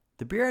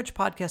The Beer Edge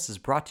podcast is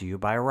brought to you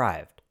by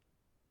Arrived.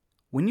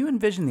 When you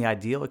envision the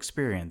ideal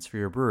experience for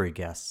your brewery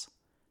guests,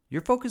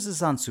 your focus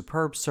is on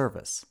superb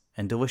service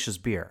and delicious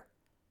beer.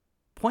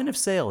 Point of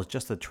sale is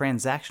just a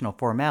transactional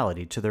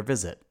formality to their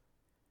visit.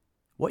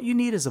 What you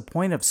need is a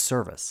point of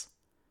service.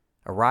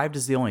 Arrived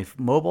is the only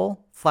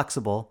mobile,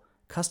 flexible,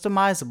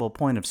 customizable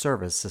point of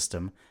service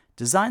system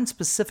designed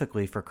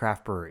specifically for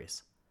craft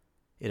breweries.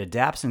 It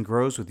adapts and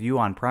grows with you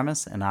on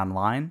premise and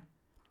online.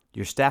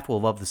 Your staff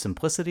will love the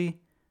simplicity.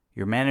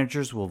 Your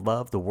managers will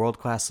love the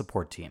world-class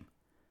support team.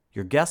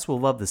 Your guests will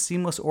love the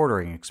seamless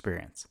ordering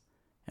experience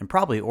and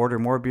probably order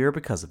more beer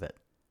because of it.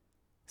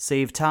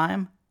 Save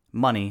time,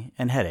 money,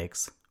 and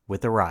headaches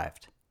with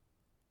Arrived.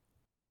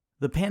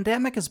 The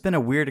pandemic has been a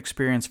weird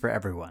experience for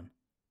everyone.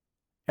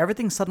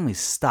 Everything suddenly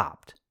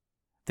stopped.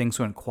 Things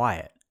went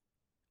quiet.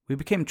 We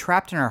became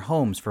trapped in our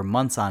homes for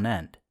months on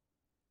end.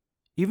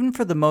 Even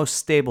for the most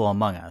stable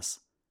among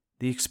us,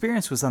 the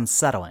experience was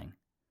unsettling.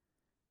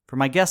 For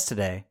my guest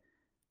today,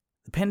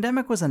 the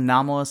pandemic was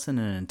anomalous in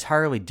an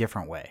entirely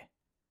different way.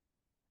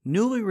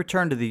 Newly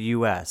returned to the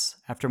U.S.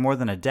 after more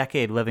than a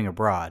decade living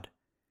abroad,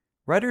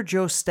 writer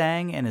Joe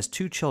Stang and his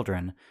 2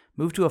 children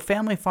moved to a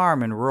family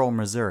farm in rural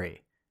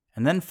Missouri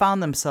and then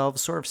found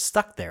themselves sort of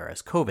stuck there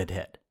as COVID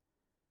hit.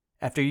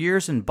 After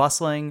years in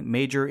bustling,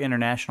 major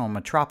international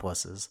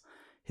metropolises,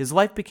 his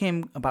life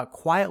became about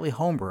quietly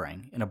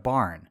homebrewing in a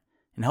barn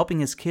and helping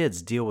his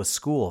kids deal with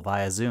school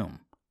via Zoom.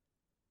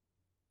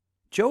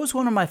 Joe is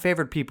one of my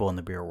favorite people in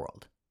the beer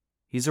world.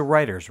 He's a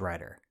writer's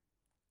writer.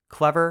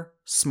 Clever,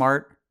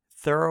 smart,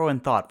 thorough,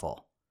 and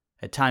thoughtful.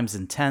 At times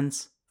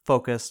intense,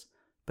 focused,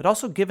 but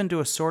also given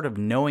to a sort of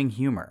knowing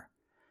humor.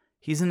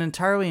 He's an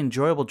entirely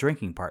enjoyable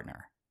drinking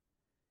partner.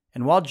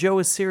 And while Joe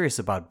is serious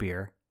about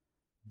beer,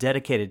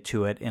 dedicated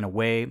to it in a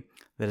way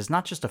that is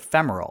not just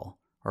ephemeral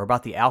or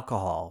about the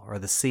alcohol or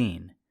the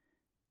scene,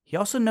 he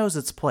also knows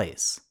its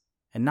place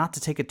and not to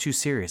take it too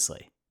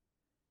seriously.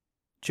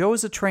 Joe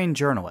is a trained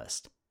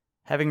journalist,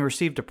 having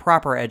received a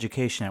proper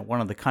education at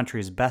one of the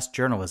country's best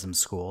journalism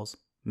schools,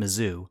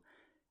 Mizzou,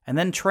 and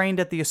then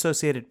trained at the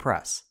Associated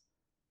Press.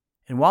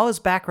 And while his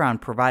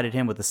background provided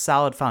him with a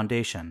solid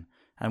foundation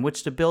on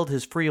which to build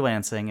his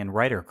freelancing and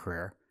writer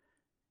career,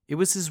 it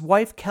was his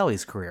wife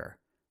Kelly's career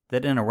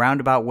that, in a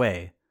roundabout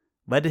way,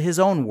 led to his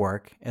own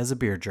work as a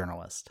beer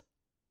journalist.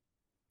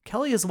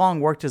 Kelly has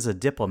long worked as a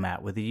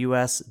diplomat with the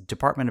U.S.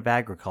 Department of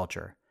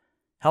Agriculture,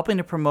 helping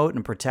to promote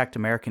and protect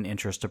American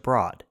interests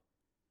abroad.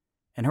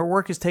 And her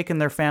work has taken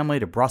their family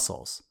to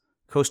Brussels,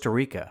 Costa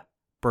Rica,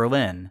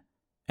 Berlin,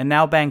 and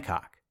now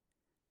Bangkok.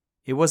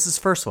 It was his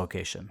first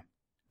location,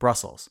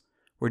 Brussels,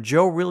 where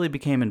Joe really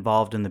became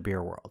involved in the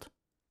beer world.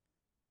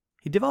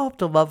 He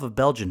developed a love of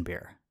Belgian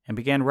beer and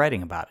began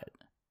writing about it,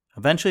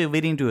 eventually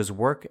leading to his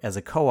work as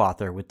a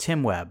co-author with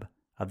Tim Webb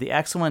of the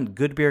excellent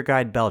Good Beer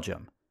Guide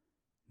Belgium,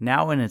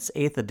 now in its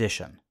 8th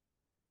edition.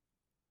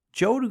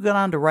 Joe would go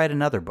on to write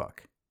another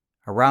book,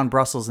 Around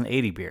Brussels and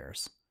 80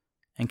 Beers,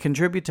 and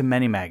contribute to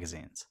many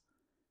magazines.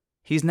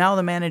 He's now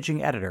the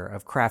managing editor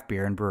of Craft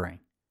Beer and Brewing.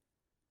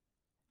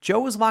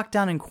 Joe was locked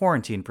down in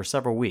quarantine for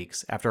several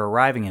weeks after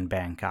arriving in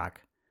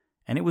Bangkok,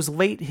 and it was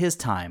late his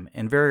time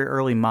and very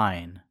early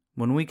mine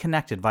when we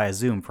connected via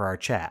Zoom for our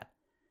chat.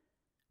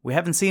 We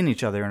haven't seen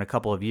each other in a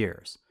couple of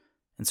years,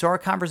 and so our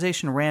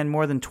conversation ran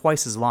more than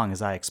twice as long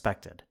as I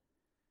expected.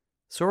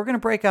 So we're going to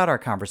break out our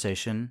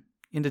conversation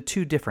into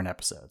 2 different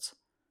episodes.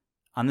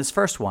 On this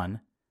first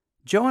one,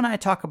 Joe and I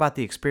talk about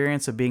the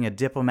experience of being a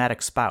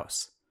diplomatic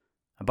spouse,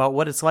 about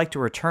what it's like to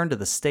return to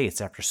the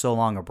States after so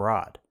long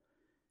abroad,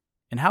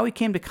 and how he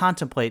came to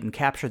contemplate and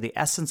capture the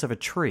essence of a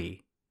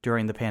tree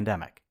during the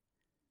pandemic.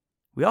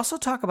 We also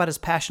talk about his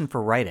passion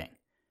for writing,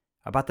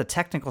 about the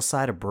technical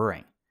side of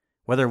brewing,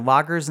 whether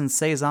lagers and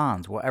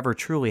saisons will ever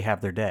truly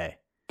have their day,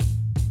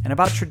 and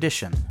about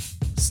tradition,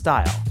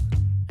 style,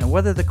 and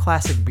whether the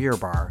classic beer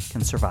bar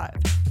can survive.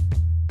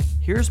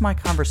 Here's my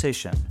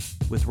conversation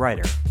with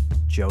writer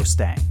Joe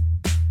Stang.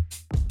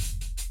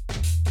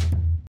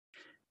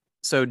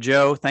 So,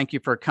 Joe, thank you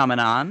for coming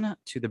on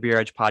to the Beer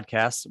Edge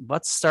podcast.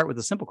 Let's start with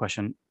a simple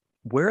question.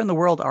 Where in the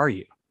world are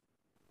you?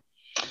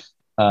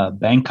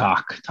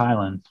 Bangkok,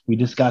 Thailand. We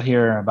just got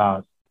here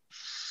about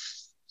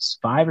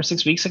 5 or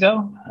 6 weeks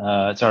ago.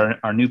 It's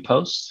our new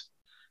post,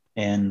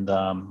 and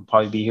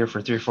probably be here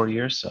for 3 or 4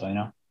 years. So,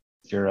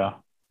 if you're,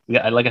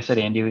 like I said,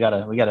 Andy, we got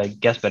a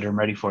guest bedroom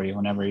ready for you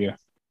whenever you're.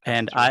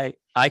 And I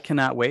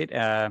cannot wait.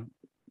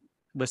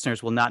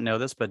 Listeners will not know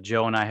this, but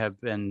Joe and I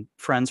have been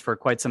friends for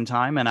quite some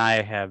time, and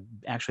I have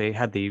actually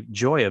had the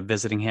joy of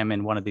visiting him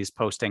in one of these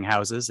posting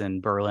houses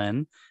in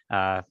Berlin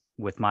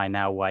with my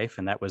now wife,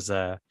 and that was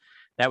a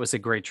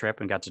great trip,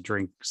 and got to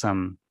drink at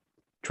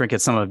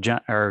some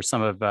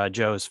of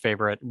Joe's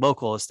favorite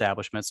local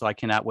establishments. So I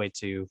cannot wait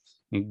to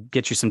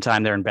get you some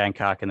time there in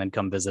Bangkok and then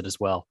come visit as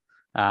well.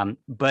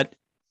 But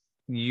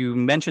you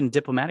mentioned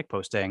diplomatic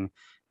posting.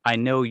 I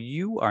know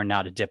you are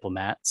not a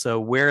diplomat,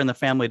 so where in the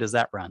family does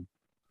that run?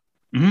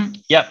 Mm-hmm.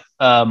 Yep.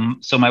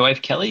 So my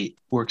wife, Kelly,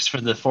 works for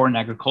the Foreign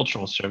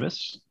Agricultural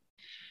Service.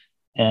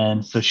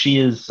 And so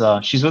she's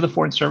with the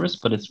Foreign Service,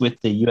 but it's with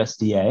the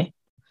USDA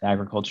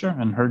Agriculture,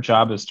 and her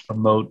job is to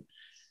promote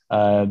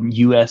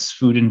U.S.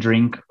 food and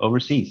drink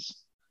overseas.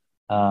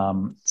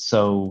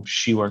 So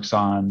she works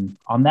on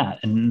that,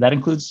 and that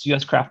includes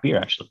U.S. craft beer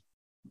actually,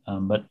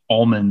 but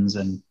almonds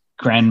and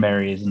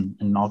cranberries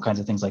and all kinds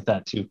of things like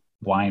that too.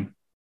 Wine.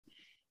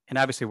 And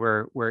obviously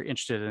we're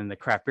interested in the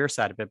craft beer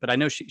side of it, but I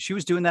know she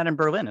was doing that in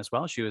Berlin as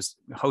well. She was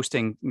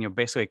hosting,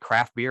 basically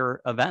craft beer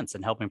events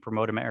and helping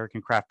promote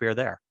American craft beer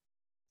there.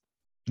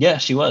 Yeah,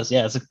 she was.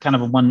 Yeah, it's a kind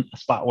of a one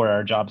spot where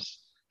our jobs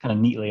kind of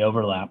neatly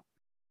overlap.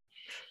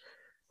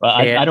 Well,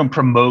 And I don't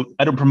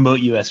promote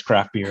U.S.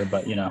 craft beer,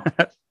 but not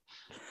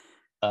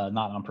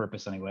on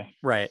purpose anyway.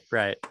 right.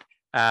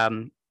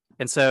 Um,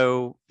 and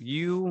so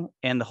you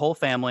and the whole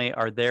family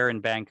are there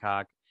in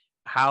Bangkok.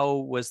 How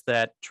was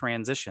that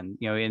transition?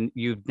 And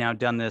you've now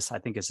done this. I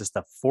think is this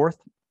the fourth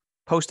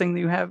posting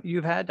that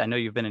you've had. I know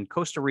you've been in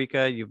Costa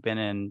Rica, you've been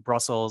in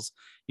Brussels,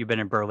 you've been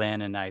in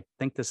Berlin, and I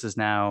think this is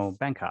now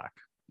Bangkok.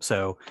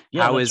 So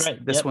Yeah, how that's is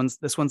right. this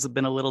Yep. one's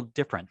been a little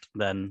different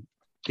than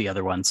the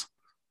other ones?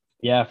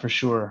 Yeah, for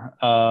sure.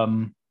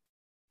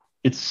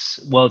 It's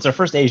our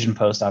first Asian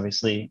post,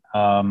 obviously.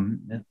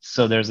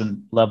 So there's a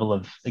level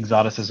of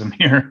exoticism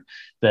here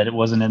that it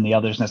wasn't in the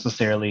others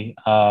necessarily.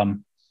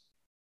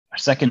 Our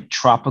second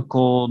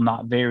tropical,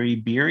 not very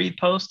beery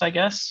post, I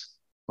guess.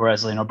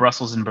 Whereas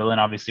Brussels and Berlin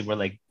obviously were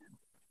like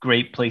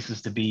great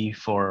places to be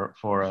for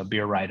a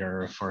beer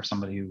writer or for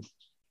somebody who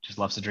just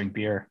loves to drink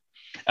beer.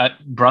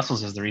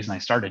 Brussels is the reason I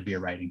started beer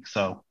writing.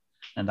 So,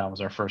 and that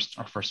was our first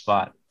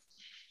spot.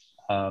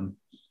 Um,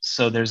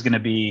 so there's going to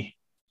be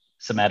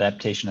some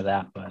adaptation of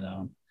that,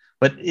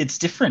 but it's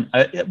different.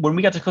 When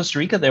we got to Costa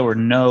Rica, there were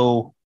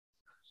no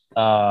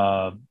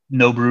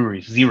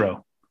breweries,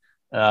 zero,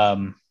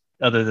 um,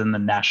 other than the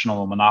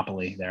national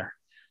monopoly there.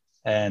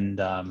 And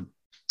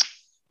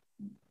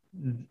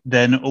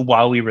then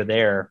while we were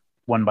there,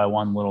 one by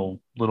one,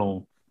 little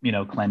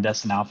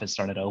clandestine outfits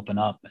started to open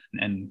up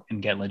and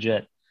get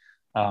legit.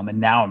 And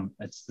now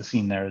it's the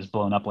scene there is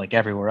blown up like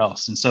everywhere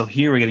else. And so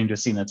here we're getting to a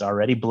scene that's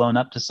already blown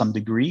up to some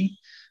degree,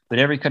 but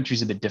every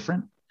country's a bit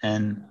different.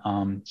 And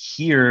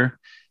here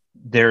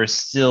there are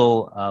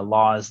still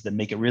laws that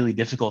make it really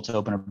difficult to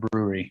open a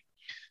brewery.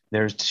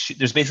 There's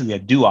basically a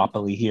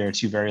duopoly here,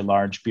 two very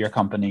large beer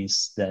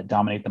companies that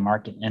dominate the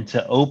market. And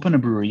to open a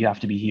brewery, you have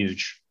to be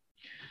huge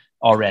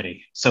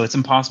already. So it's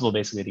impossible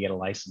basically to get a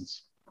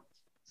license.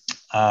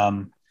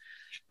 Um,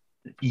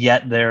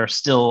 Yet there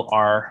still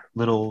are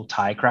little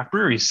Thai craft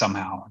breweries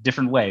somehow,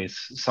 different ways.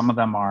 Some of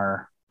them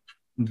are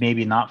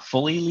maybe not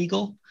fully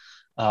legal.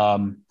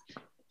 Um,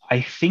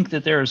 I think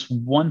that there's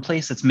one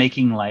place that's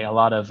making like a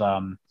lot of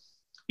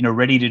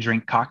ready to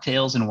drink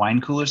cocktails and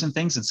wine coolers and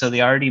things, and so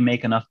they already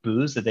make enough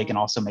booze that they can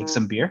also make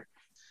some beer.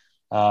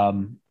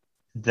 Um,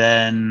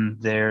 then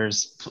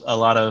there's a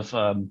lot of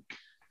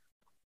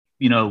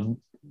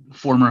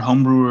former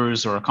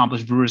homebrewers or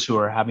accomplished brewers who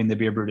are having the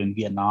beer brewed in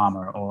Vietnam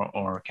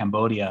or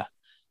Cambodia,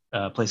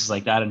 places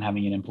like that, and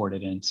having it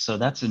imported in. So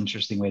that's an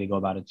interesting way to go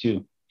about it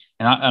too.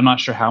 And I'm not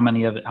sure how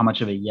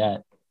much of it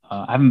yet.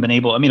 I haven't been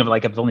able. I mean,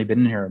 like I've only been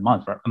in here a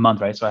month,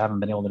 right? So I haven't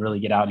been able to really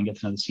get out and get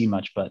to know the scene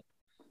much. But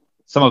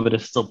some of it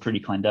is still pretty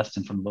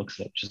clandestine from the looks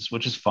of it,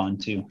 which is fun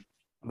too.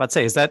 I'd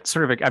say, is that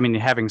sort of, I mean,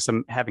 having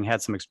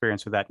had some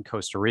experience with that in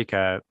Costa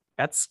Rica,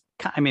 that's,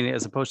 I mean,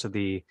 as opposed to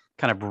the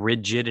kind of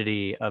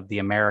rigidity of the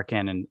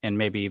American and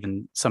maybe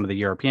even some of the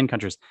European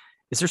countries,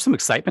 is there some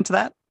excitement to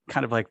that?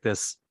 Kind of like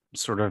this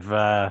sort of,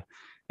 as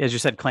you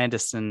said,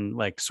 clandestine,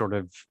 like sort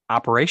of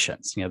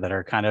operations, that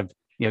are kind of,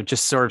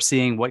 just sort of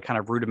seeing what kind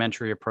of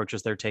rudimentary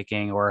approaches they're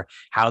taking or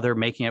how they're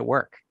making it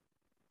work.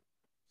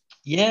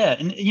 Yeah,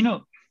 and I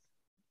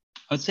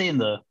would say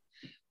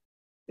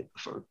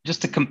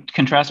just to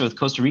contrast it with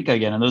Costa Rica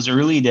again, in those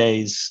early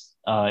days,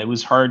 it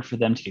was hard for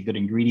them to get good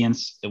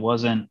ingredients. It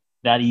wasn't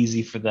that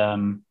easy for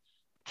them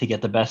to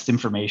get the best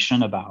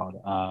information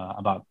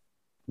about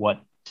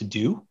what to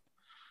do.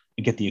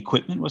 And get the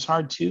equipment was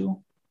hard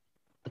too.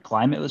 The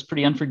climate was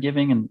pretty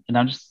unforgiving, and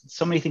I'm just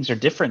so many things are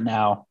different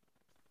now,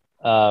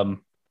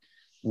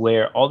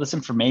 where all this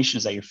information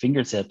is at your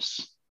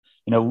fingertips.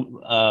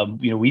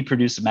 We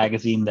produce a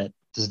magazine that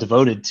is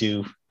devoted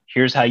to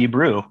here's how you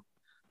brew,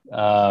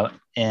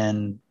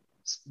 and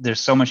there's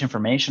so much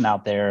information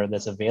out there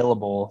that's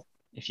available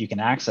if you can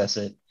access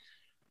it.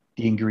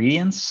 The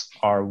ingredients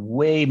are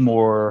way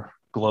more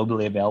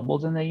globally available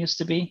than they used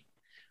to be.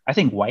 I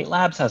think White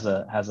Labs has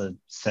a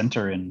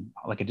center in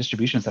like a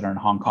distribution center in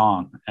Hong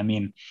Kong. I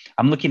mean,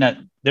 I'm looking at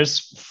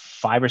there's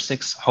 5 or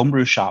 6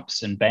 homebrew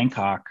shops in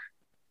Bangkok,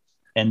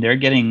 and they're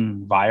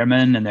getting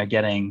Vireman and they're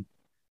getting,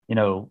 you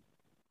know,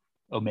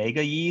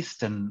 Omega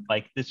yeast, and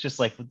like it's just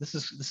like this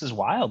is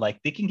wild. Like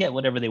they can get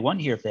whatever they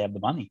want here if they have the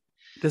money.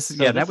 This is,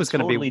 So yeah, that this was is going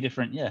to totally be,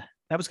 different. Yeah.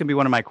 that was going to be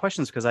one of my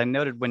questions because I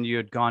noted when you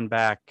had gone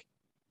back,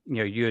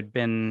 you had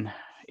been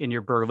in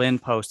your Berlin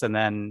post and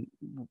then,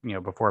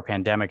 before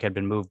pandemic had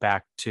been moved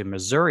back to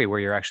Missouri where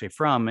you're actually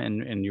from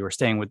and you were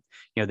staying with,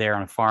 there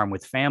on a farm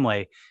with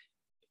family.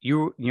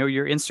 Your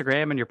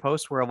Instagram and your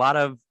posts were a lot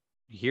of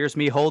here's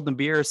me holding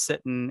beer,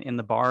 sitting in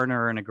the barn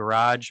or in a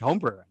garage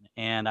homebrewing.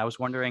 And I was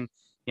wondering,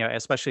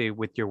 especially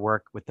with your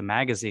work with the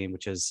magazine,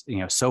 which is,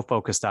 so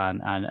focused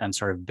on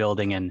sort of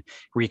building and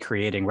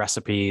recreating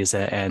recipes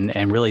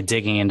and really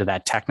digging into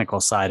that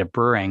technical side of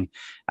brewing.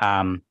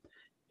 Um,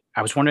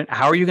 I was wondering,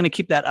 how are you going to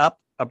keep that up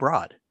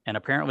abroad? And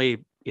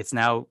apparently it's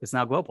now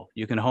global.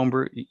 You can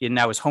homebrew.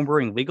 Now, is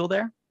homebrewing legal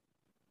there?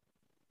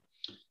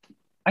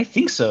 I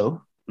think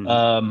so.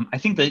 Mhm. I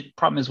think the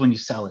problem is when you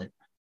sell it.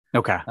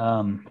 Okay.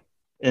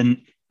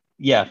 And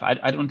yeah,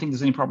 I don't think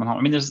there's any problem.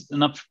 I mean, there's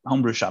enough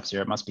homebrew shops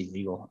here. It must be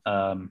legal.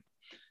 I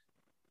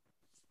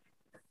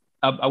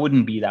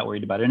wouldn't be that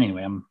worried about it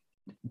anyway. I'm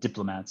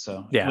diplomat.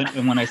 So Yeah.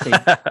 when I say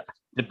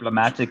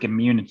diplomatic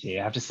immunity,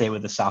 I have to say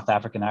with a South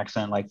African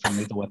accent, like from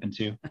Lethal Weapon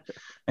 2.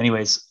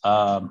 Anyways,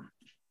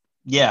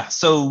 yeah,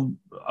 so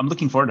I'm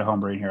looking forward to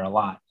homebrewing here a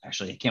lot.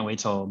 Actually, I can't wait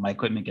till my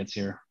equipment gets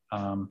here.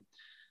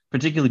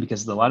 Particularly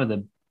because a lot of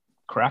the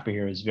craft beer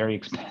here is very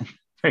expensive,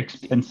 very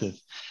expensive,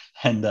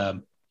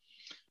 and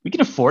we can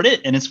afford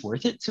it, and it's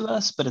worth it to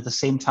us. But at the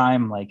same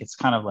time, like it's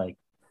kind of like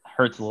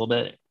hurts a little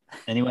bit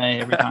anyway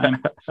every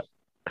time,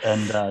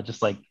 and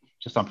just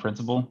on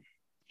principle.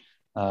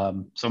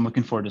 So I'm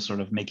looking forward to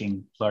sort of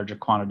making larger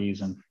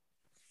quantities and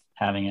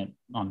having it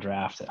on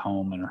draft at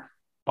home or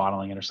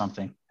bottling it or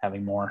something,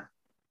 having more.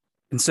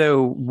 And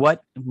so,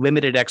 what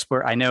limited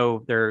export? I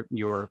know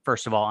you were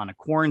first of all on a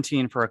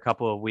quarantine for a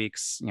couple of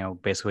weeks,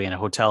 basically in a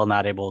hotel,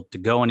 not able to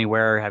go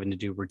anywhere, having to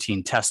do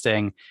routine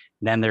testing.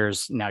 And then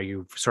now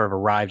you've sort of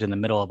arrived in the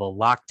middle of a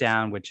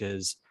lockdown, which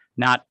is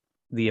not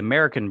the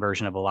American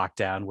version of a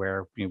lockdown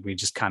where we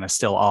just kind of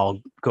still all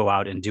go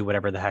out and do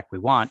whatever the heck we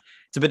want.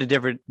 It's a bit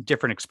of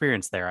different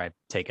experience there, I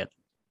take it.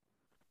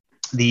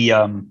 The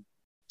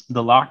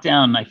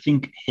lockdown, I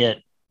think,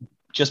 hit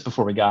just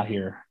before we got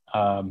here.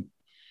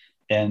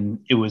 And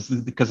it was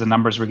because the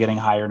numbers were getting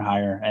higher and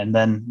higher. And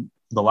then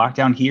the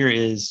lockdown here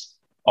is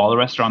all the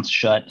restaurants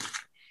shut.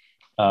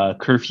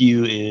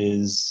 Curfew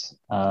is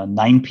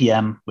 9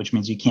 p.m., which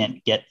means you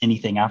can't get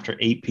anything after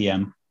 8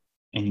 p.m.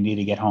 and you need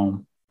to get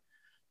home.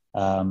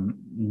 I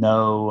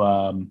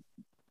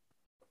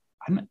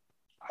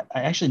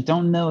actually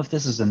don't know if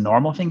this is a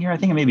normal thing here. I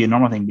think it may be a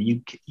normal thing, but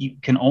you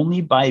can only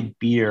buy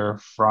beer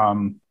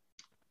from,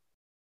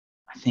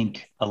 I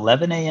think,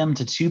 11 a.m.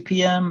 to 2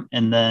 p.m.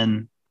 and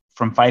then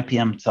from 5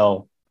 p.m.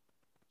 till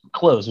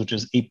close, which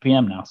is 8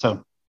 p.m. now.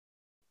 So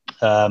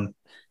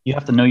you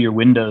have to know your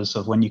windows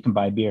of when you can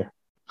buy beer.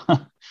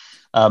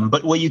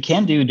 But what you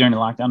can do during the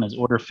lockdown is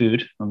order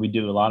food. And we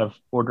do a lot of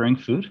ordering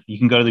food. You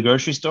can go to the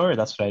grocery store.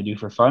 That's what I do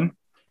for fun.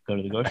 Go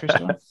to the grocery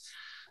store.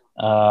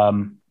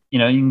 You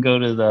can go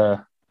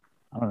to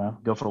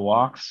go for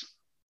walks,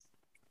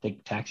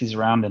 take taxis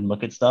around and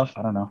look at stuff.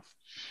 I don't know.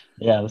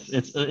 Yeah,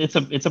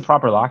 it's a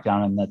proper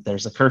lockdown in that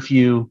there's a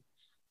curfew.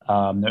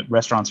 The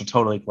restaurants are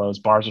totally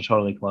closed. Bars are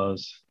totally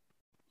closed.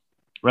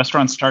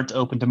 Restaurants start to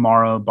open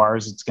tomorrow.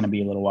 Bars, it's going to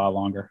be a little while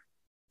longer.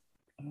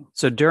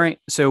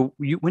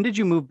 When did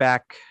you move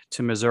back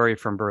to Missouri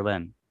from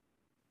Berlin?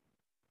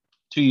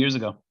 2 years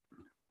ago.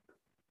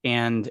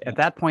 And at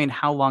that point,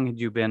 how long had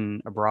you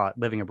been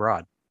living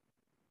abroad?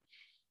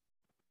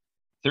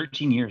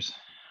 13 years.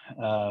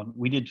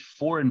 We did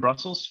 4 in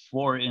Brussels,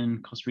 4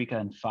 in Costa Rica,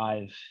 and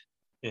 5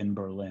 in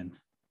Berlin.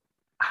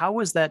 How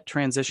was that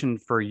transition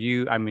for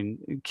you? I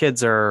mean,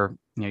 kids are,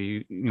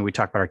 we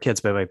talk about our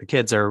kids, but like the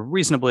kids are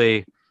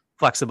reasonably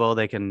flexible.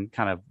 They can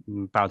kind of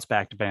bounce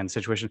back depending on the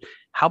situation.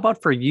 How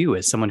about for you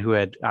as someone who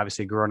had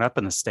obviously grown up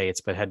in the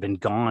States, but had been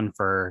gone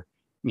for,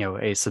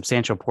 a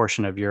substantial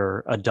portion of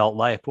your adult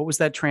life? What was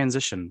that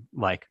transition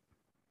like?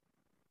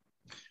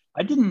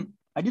 I didn't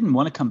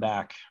want to come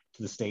back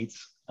to the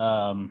States.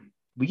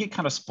 We get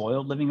kind of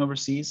spoiled living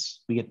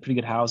overseas. We get pretty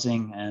good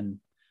housing and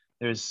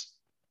there's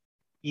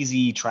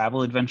easy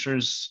travel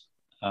adventures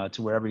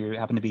to wherever you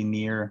happen to be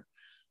near.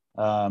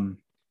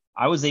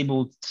 I was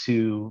able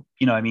to,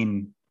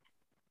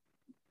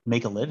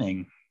 make a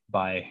living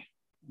by,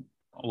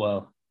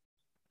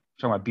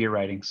 talking about beer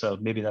writing. So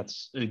maybe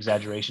that's an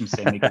exaggeration to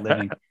say make a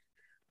living.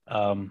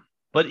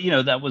 But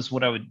that was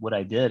what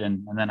I did.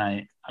 And then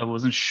I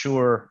wasn't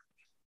sure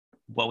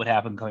what would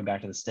happen coming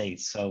back to the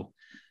States. So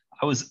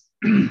I was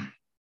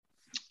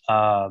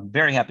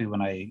very happy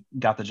when I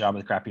got the job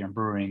with Craft Beer and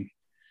Brewing.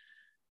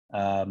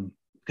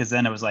 Because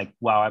then it was like,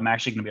 wow, I'm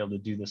actually going to be able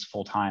to do this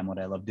full time, what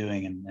I love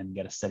doing, and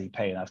get a steady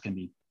pay. That's going to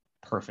be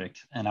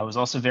perfect. And I was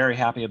also very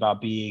happy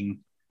about being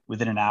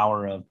within an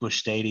hour of Busch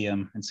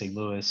Stadium in St.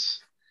 Louis.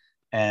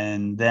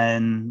 And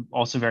then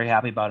also very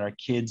happy about our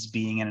kids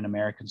being in an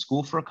American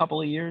school for a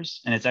couple of years.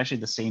 And it's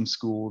actually the same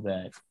school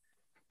that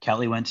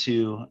Kelly went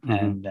to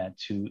and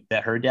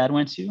that her dad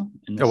went to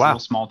in this little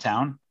small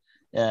town.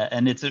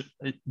 And it's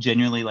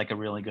genuinely like a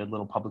really good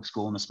little public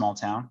school in a small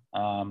town.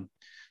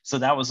 So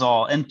that was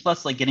all. And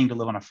plus like getting to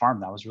live on a farm,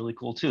 that was really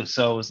cool too.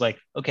 So it was like,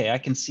 okay, I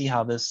can see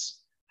how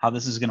this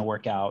is going to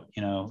work out,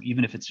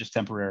 even if it's just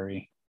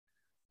temporary.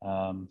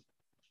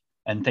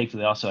 And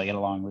thankfully also I get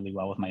along really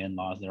well with my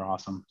in-laws. They're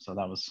awesome. So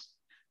that was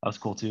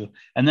cool too.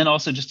 And then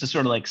also just to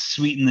sort of like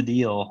sweeten the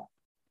deal,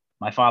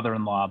 my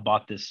father-in-law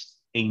bought this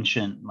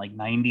ancient like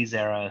 90s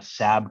era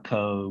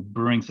Sabco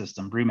brewing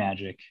system, Brew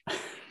Magic,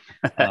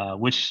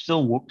 which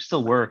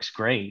still works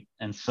great.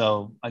 And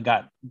so I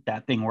got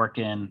that thing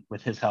working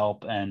with his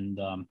help, and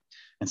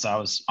so I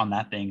was on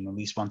that thing at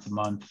least once a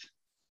month.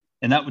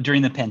 And that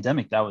during the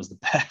pandemic, that was the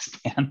best,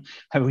 man.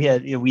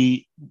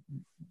 We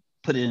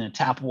put it in a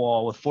tap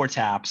wall with 4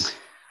 taps,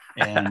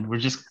 and we're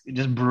just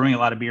brewing a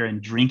lot of beer and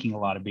drinking a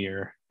lot of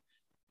beer.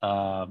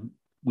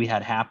 We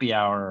had happy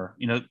hour,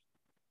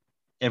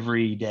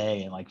 every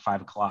day at like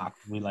 5 o'clock.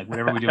 We like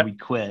whatever we did, we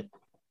quit.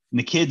 And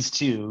the kids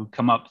too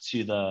come up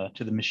to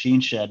the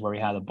machine shed where we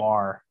had a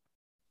bar,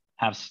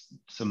 have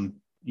some,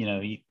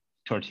 eat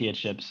tortilla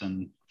chips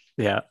and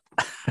Yeah.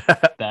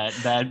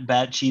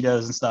 bad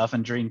Cheetos and stuff,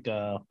 and drink,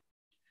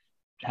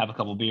 have a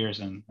couple beers,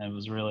 and it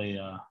was really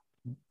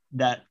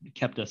that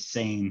kept us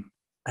sane.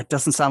 It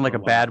doesn't sound like a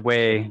bad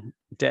way.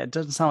 It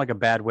doesn't sound like a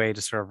bad way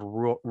to sort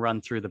of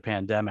run through the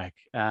pandemic.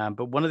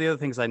 But one of the other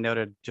things I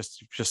noted,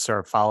 just sort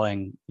of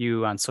following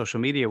you on social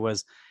media,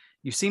 was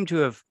you seem to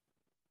have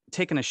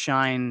taken a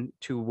shine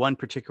to one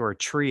particular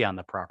tree on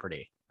the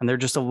property. And there are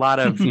just a lot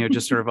of,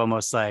 just sort of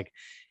almost like,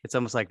 it's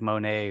almost like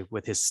Monet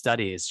with his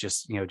studies,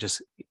 just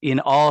in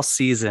all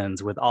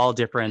seasons with all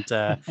different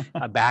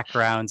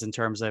backgrounds in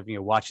terms of,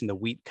 watching the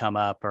wheat come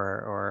up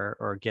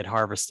or get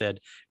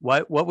harvested.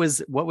 What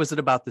was it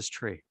about this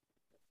tree?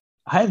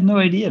 I have no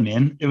idea,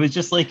 man. It was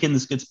just like in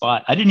this good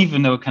spot. I didn't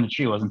even know what kind of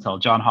tree it was until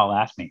John Hall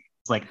asked me.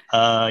 It's like,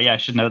 yeah, I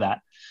should know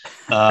that.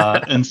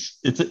 And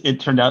it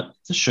turned out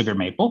it's a sugar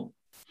maple.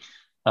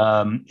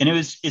 And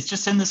it's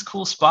just in this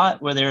cool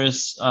spot where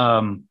there's,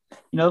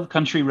 the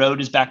country road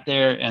is back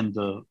there, and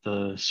the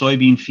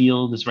soybean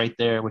field is right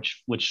there,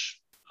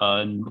 which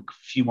in a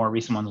few more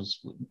recent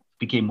ones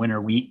became winter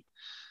wheat.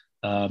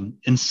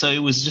 And so it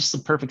was just the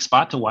perfect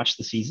spot to watch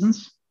the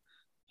seasons.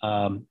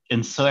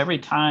 And so every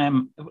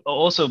time,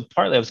 also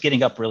partly I was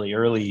getting up really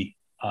early,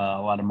 a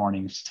lot of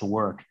mornings to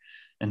work.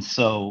 And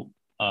so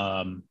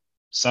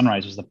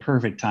sunrise was the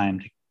perfect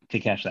time to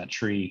catch that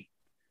tree.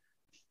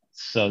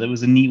 So that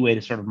was a neat way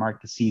to sort of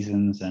mark the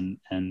seasons. And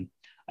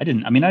I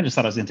just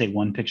thought I was going to take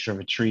one picture of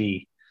a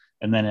tree,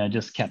 and then I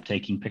just kept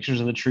taking pictures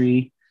of the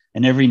tree.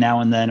 And every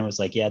now and then it was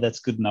like, yeah, that's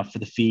good enough for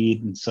the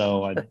feed. And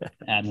so I'd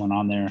add one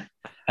on there.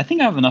 I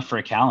think I have enough for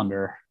a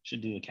calendar.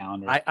 Should do a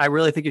calendar. I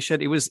really think you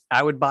should.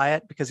 I would buy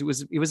it because it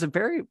was a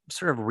very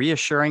sort of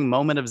reassuring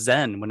moment of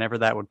Zen whenever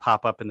that would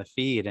pop up in the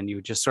feed, and you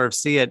would just sort of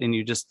see it and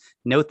you just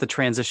note the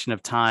transition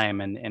of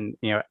time. And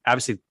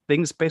obviously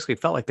things basically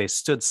felt like they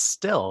stood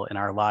still in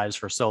our lives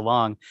for so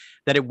long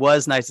that it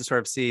was nice to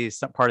sort of see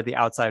some part of the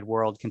outside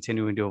world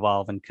continuing to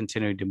evolve and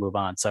continuing to move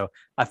on. So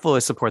I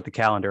fully support the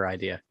calendar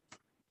idea.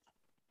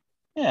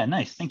 Yeah,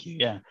 nice. Thank you.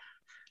 Yeah,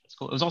 it's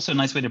cool. It was also a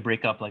nice way to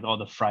break up like all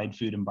the fried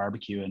food and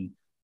barbecue and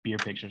beer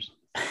pictures.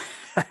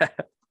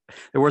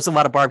 There was a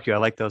lot of barbecue. I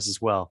like those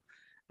as well.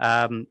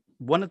 One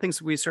of the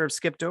things we sort of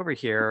skipped over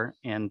here,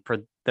 and for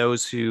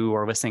those who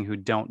are listening who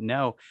don't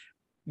know,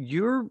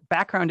 your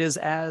background is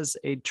as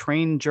a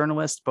trained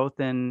journalist, both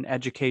in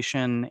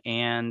education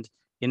and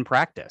in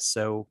practice.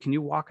 So can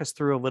you walk us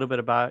through a little bit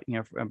about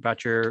your,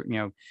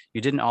 you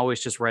didn't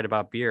always just write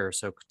about beer.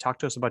 So talk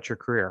to us about your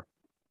career.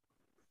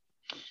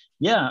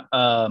 Yeah,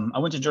 I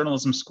went to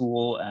journalism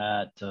school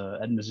at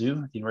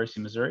Mizzou, at the University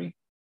of Missouri,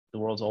 the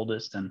world's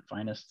oldest and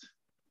finest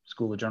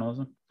school of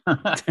journalism.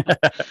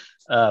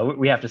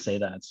 We have to say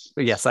that.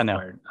 Yes, I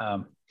know.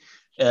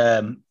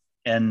 I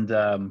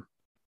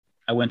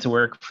went to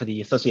work for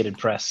the Associated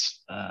Press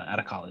out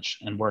of college,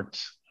 and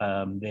worked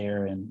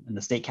there in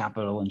the state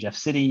capitol in Jeff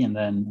City, and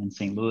then in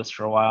St. Louis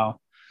for a while,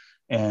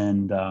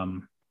 and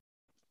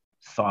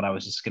thought I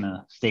was just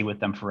gonna stay with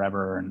them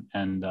forever,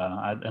 and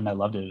I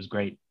loved it. It was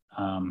great.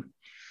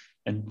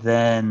 And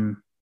then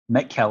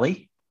met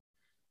Kelly,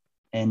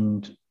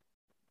 and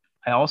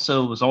I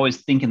also was always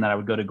thinking that I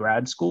would go to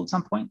grad school at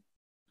some point.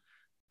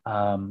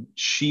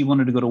 She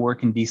wanted to go to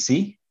work in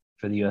DC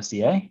for the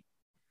USDA,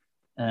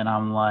 and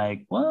I'm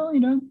like, well,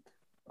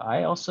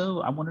 I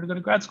wanted to go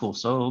to grad school,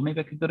 so maybe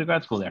I could go to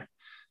grad school there.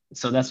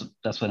 So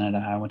that's when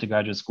I went to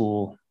graduate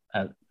school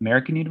at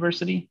American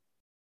University.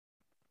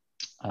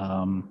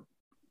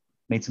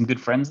 Made some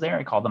good friends there.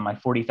 I call them my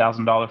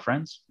 $40,000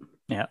 friends.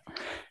 Yeah.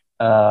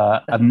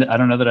 I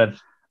don't know that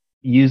I've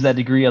used that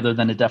degree, other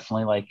than it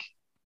definitely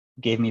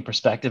gave me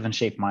perspective and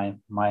shaped my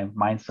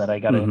mindset. I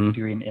got a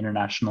degree in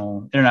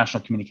international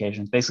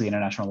communications, basically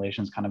international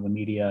relations, kind of a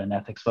media and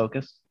ethics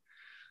focus.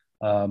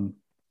 And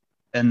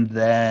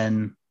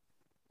then,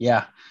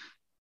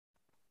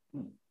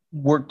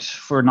 worked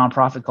for a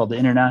nonprofit called the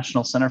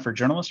International Center for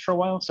Journalists for a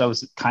while. So I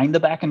was kind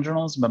of back in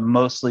journalism, but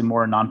mostly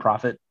more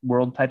nonprofit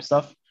world type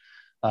stuff.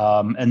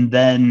 And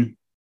then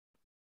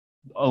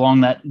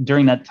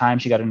during that time,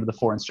 she got into the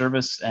foreign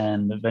service,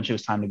 and eventually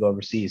it was time to go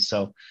overseas.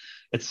 So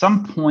at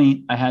some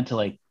point I had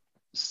to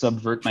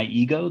subvert my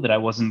ego that I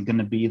wasn't going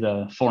to be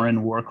the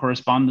foreign war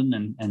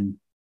correspondent and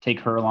take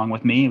her along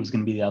with me. It was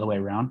going to be the other way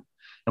around.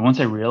 And once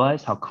I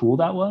realized how cool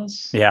that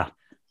was,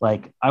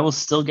 I will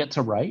still get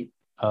to write.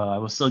 I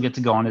will still get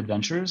to go on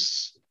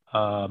adventures.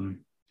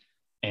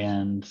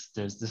 and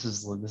this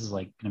is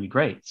like going to be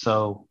great.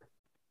 So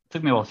it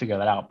took me a while to figure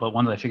that out, but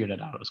once I figured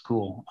it out, it was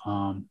cool.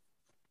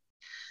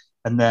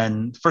 And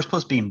then first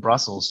post being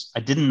Brussels, I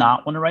did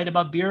not want to write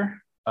about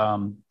beer.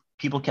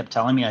 People kept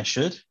telling me I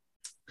should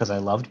because I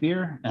loved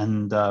beer,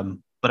 and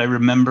but I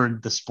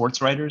remembered the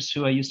sports writers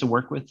who I used to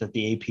work with at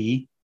the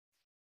AP,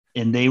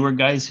 and they were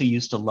guys who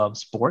used to love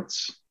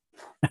sports,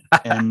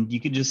 and you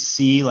could just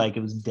see like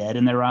it was dead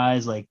in their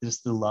eyes, like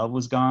just the love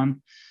was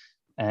gone.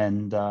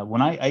 And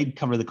when I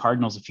covered the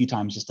Cardinals a few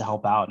times just to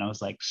help out, and I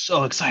was like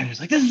so excited, I was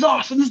like, "This is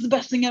awesome! This is the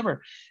best thing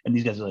ever!" And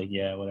these guys were like,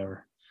 "Yeah,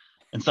 whatever."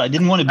 And so I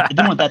didn't want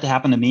that to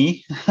happen to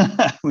me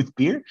with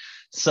beer.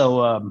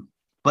 So,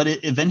 but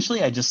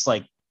eventually, I just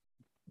like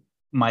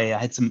I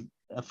had some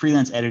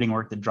freelance editing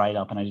work that dried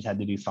up, and I just had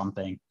to do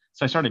something.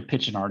 So I started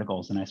pitching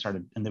articles, and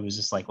and there was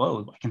just like,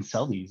 "Whoa, I can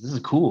sell these! This is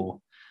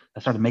cool." I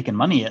started making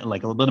money,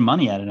 like a little bit of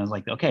money at it, and I was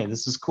like, "Okay,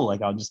 this is cool.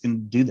 Like, I'm just gonna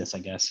do this, I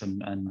guess."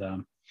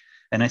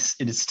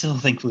 It is still,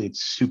 thankfully,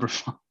 it's super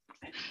fun.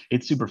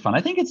 It's super fun.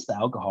 I think it's the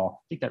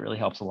alcohol. I think that really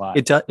helps a lot.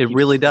 It does. It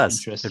really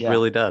does. It Yeah.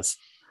 really does.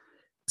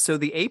 So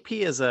the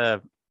AP is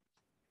a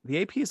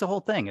whole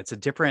thing. It's a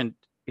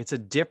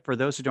dip for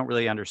those who don't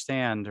really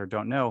understand or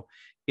don't know.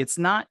 It's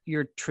not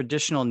your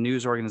traditional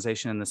news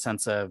organization in the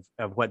sense of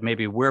what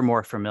maybe we're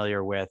more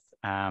familiar with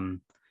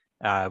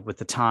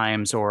the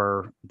Times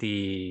or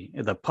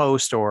the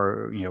Post,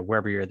 or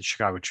wherever you're at, the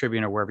Chicago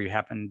Tribune or wherever you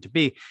happen to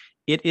be.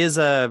 It's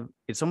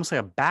almost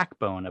like a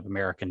backbone of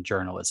American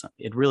journalism.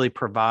 It really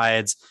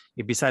provides,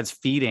 besides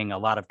feeding a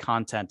lot of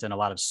content and a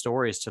lot of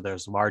stories to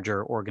those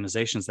larger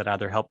organizations that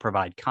either help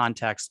provide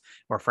context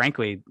or,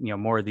 frankly,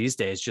 more these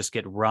days just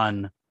get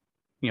run,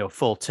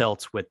 full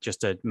tilt with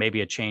just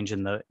maybe a change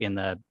in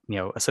the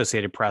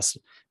Associated Press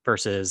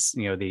versus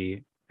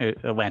the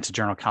Atlanta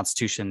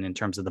Journal-Constitution in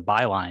terms of the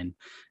byline.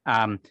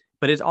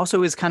 But it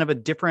also is kind of a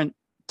different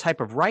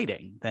type of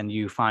writing than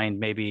you find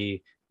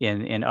maybe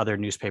in other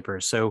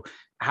newspapers. So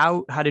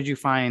how did you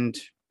find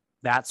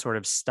that sort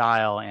of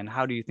style, and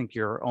how do you think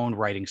your own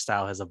writing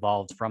style has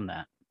evolved from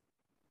that?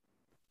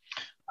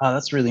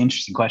 That's a really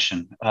interesting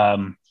question.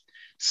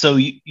 So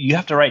you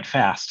have to write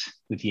fast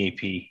with the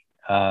AP.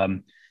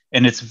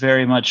 And it's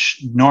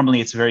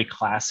normally it's very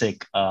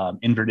classic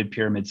inverted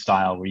pyramid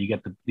style, where you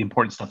get the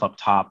important stuff up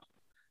top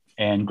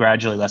and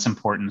gradually less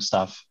important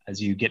stuff as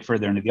you get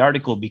further into the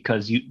article,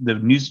 because you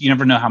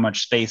never know how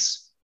much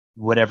space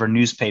whatever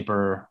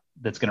newspaper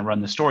that's going to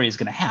run the story is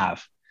going to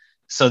have.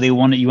 So you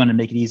want to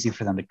make it easy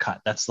for them to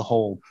cut. That's the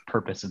whole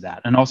purpose of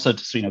that. And also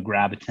to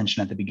grab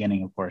attention at the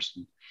beginning, of course.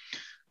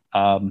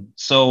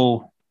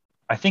 So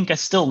I think I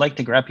still like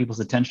to grab people's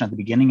attention at the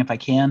beginning if I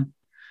can.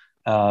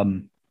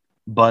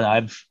 But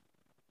I've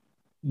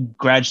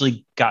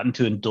gradually gotten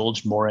to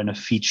indulge more in a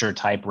feature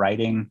type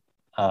writing,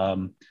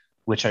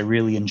 which I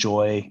really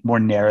enjoy, more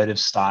narrative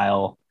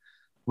style.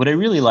 What I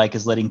really like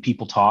is letting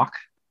people talk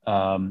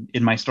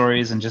in my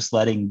stories and just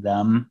letting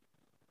them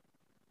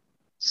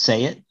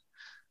say it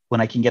when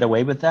I can get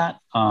away with that.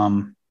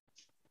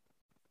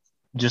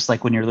 Just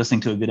like when you're listening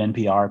to a good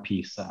NPR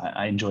piece,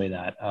 I enjoy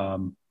that.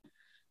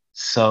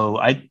 So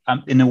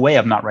I'm in a way,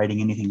 I'm not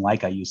writing anything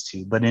like I used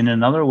to, but in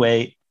another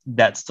way,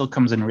 that still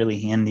comes in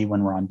really handy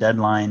when we're on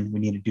deadline. We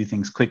need to do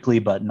things quickly,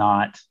 but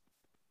not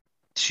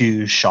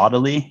too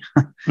shoddily.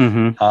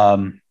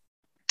 Mm-hmm.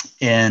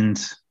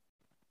 And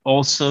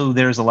also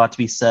there's a lot to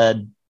be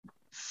said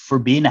for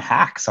being a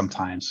hack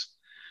sometimes,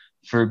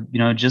 for,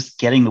 just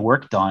getting the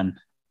work done.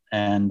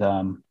 And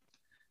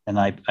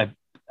I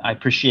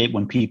appreciate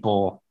when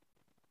people,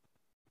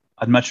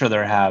 I'd much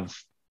rather have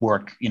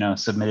work,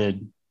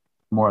 submitted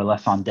more or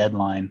less on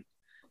deadline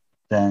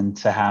than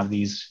to have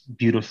these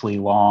beautifully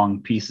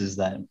long pieces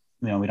that,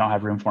 we don't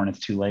have room for and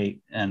it's too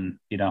late. And,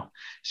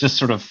 it's just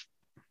sort of,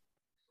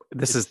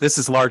 this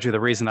is largely the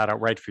reason I don't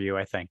write for you,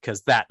 I think,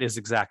 because that is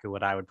exactly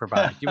what I would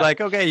provide. You're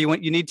like, okay, you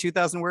need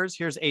 2,000 words.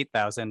 Here's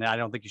 8,000. I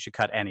don't think you should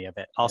cut any of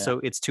it. Also,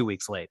 It's 2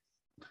 weeks late.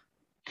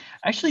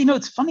 Actually,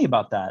 it's funny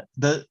about that.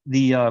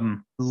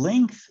 The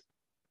length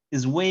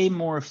is way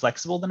more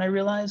flexible than I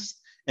realized.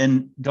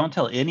 And don't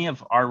tell any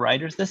of our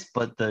writers this,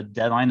 but the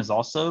deadline is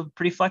also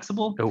pretty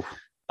flexible.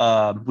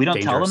 We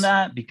don't tell them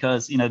that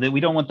because, that we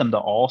don't want them to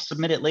all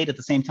submit it late at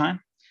the same time.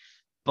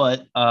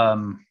 But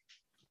the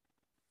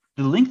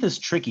length is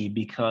tricky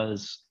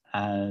because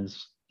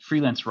as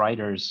freelance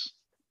writers,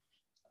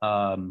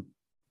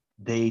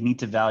 they need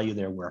to value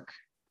their work.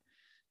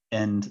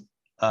 And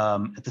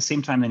at the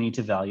same time, they need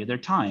to value their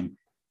time.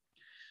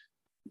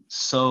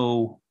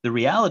 So the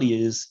reality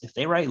is, if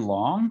they write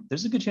long,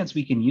 there's a good chance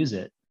we can use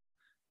it.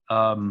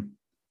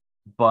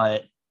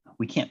 But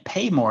we can't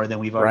pay more than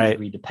we've already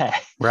agreed to pay.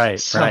 Right.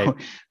 So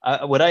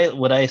what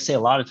I say a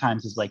lot of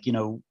times is like,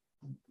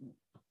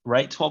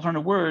 write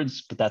 1,200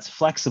 words, but that's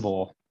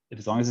flexible. If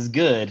as long as it's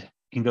good, it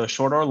can go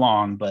short or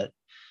long, but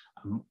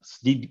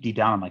deep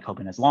down, I'm like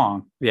hoping it's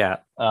long. Yeah.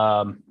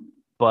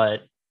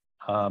 But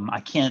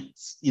I can't,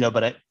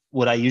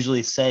 what I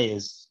usually say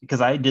is,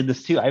 because I did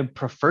this too, I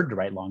preferred to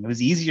write long. It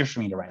was easier for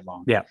me to write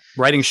long. Yeah.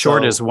 Writing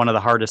short is one of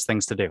the hardest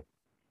things to do.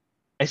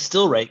 I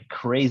still write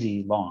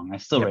crazy long. I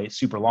still Yep. write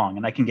super long,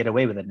 and I can get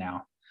away with it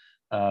now.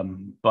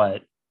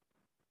 But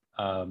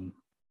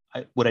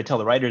what I tell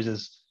the writers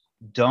is,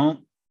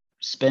 don't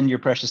spend your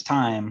precious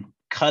time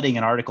cutting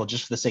an article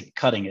just for the sake of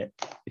cutting it.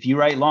 If you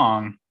write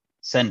long,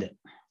 send it.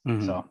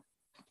 Mm-hmm.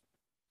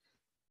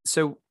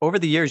 So over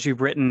the years,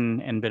 you've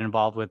written and been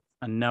involved with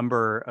a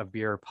number of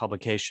beer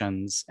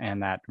publications,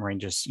 and that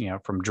ranges,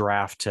 from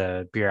Draft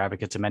to Beer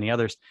Advocate to many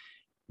others.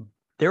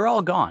 They're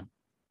all gone.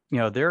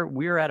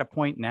 We're at a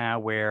point now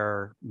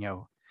where,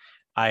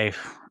 I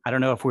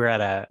don't know if we're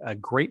at a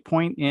great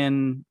point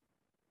in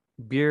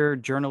beer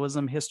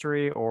journalism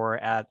history or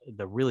at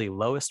the really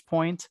lowest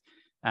point.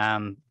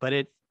 But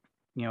a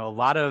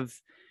lot of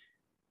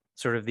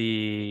sort of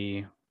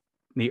the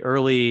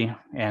early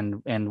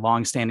and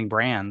long-standing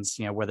brands,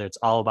 whether it's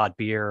All About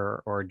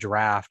Beer or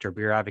Draft or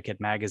Beer Advocate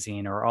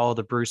magazine or all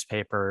the Bruce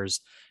papers,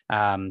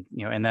 and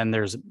then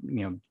there's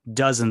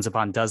dozens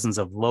upon dozens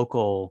of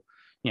local,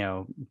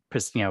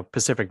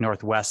 Pacific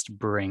Northwest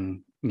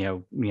brewing,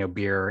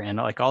 beer, and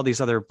like all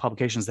these other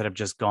publications that have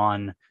just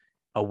gone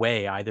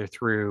away either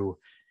through,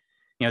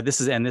 this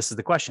is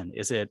the question: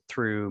 is it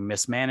through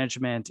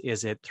mismanagement?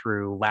 Is it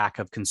through lack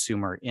of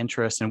consumer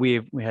interest? And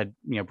we had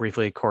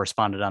briefly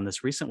corresponded on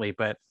this recently,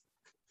 but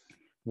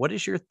what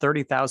is your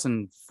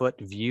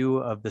 30,000-foot view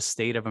of the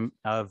state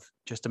of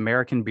just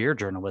American beer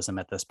journalism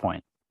at this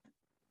point?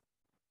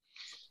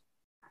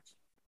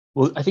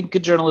 Well, I think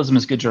good journalism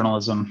is good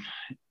journalism,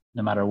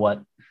 no matter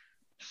what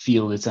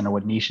field it's in or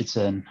what niche it's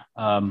in.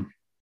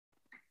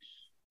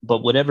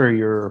 But whatever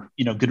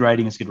good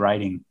writing is good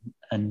writing,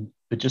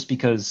 but just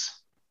because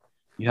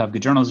you have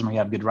good journalism or you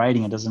have good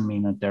writing, it doesn't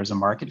mean that there's a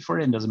market for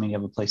it. It doesn't mean you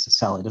have a place to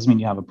sell it. It doesn't mean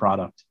you have a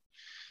product.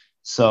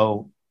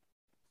 So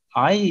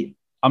I'm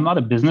not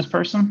a business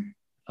person.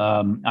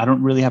 I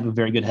don't really have a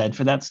very good head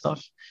for that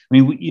stuff. I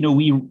mean,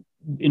 we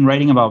in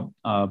writing about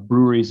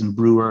breweries and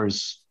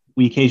brewers,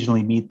 we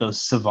occasionally meet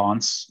those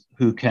savants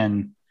who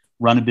can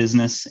run a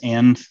business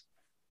and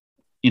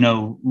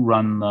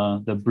run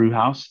the brew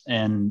house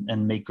and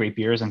make great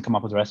beers and come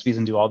up with recipes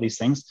and do all these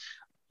things.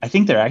 I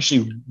think they're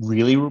actually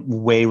really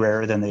way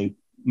rarer than they,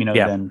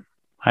 than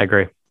I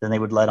agree. Than they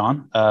would let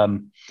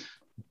on.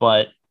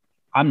 But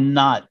I'm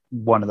not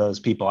one of those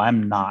people.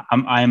 I'm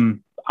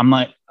the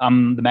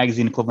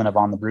magazine equivalent of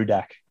On the Brew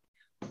Deck.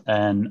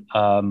 And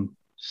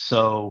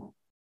so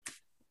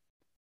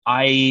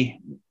I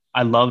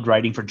loved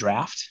writing for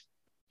Draft.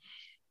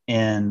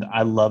 And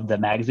I loved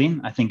that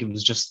magazine. I think it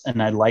was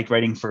and I like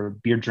writing for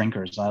beer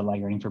drinkers. I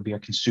like writing for beer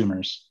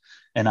consumers.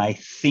 And I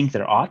think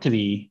there ought to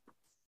be,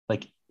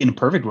 like, in a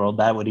perfect world,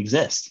 that would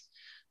exist.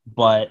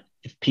 But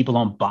if people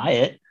don't buy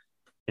it,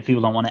 if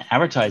people don't want to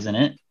advertise in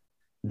it,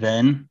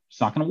 then it's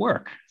not going to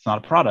work. It's not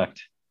a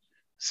product.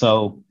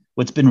 So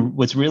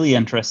what's really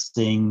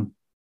interesting,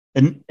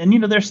 and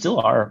there still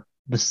are,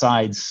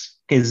 besides,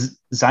 because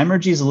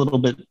Zymurgy is a little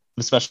bit of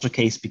a special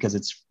case because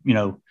it's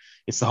the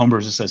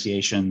Homebrewers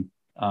Association.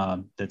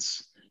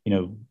 That's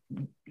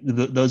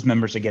those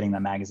members are getting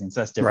that magazine,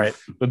 so that's different.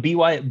 Right. But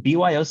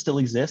BYO still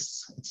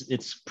exists.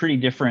 It's pretty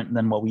different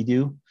than what we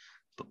do.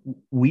 But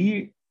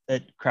we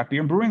at Craft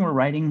Beer and Brewing, we're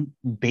writing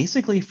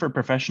basically for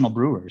professional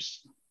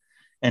brewers,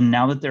 and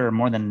now that there are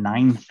more than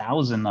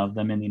 9,000 of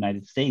them in the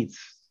United States,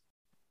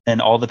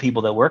 and all the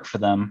people that work for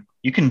them,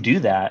 you can do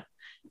that,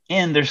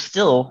 and there's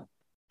still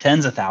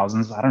tens of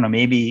thousands. I don't know,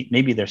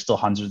 maybe there's still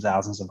hundreds of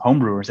thousands of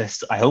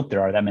homebrewers. I hope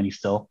there are that many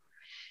still.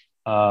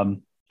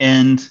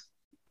 And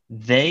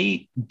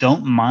they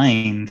don't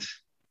mind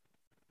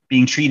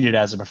being treated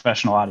as a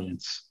professional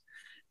audience.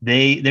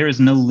 There is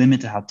no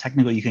limit to how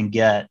technical you can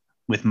get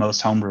with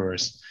most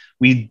homebrewers.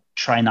 We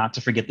try not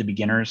to forget the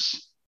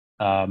beginners,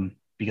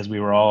 because we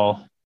were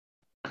all,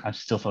 I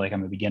still feel like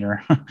I'm a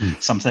beginner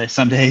some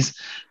days.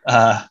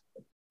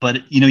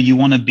 But you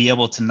want to be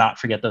able to not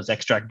forget those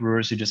extract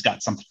brewers who just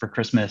got something for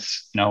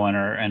Christmas, and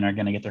are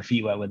going to get their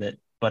feet wet with it.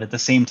 But at the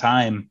same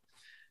time,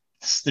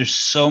 there's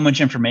so much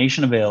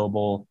information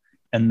available,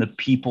 and the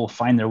people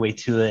find their way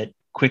to it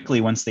quickly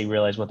once they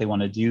realize what they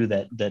want to do,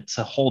 that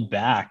to hold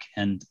back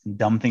and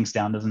dumb things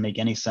down doesn't make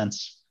any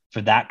sense for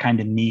that kind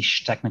of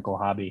niche technical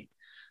hobby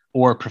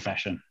or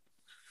profession.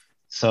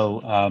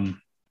 So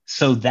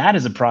that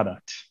is a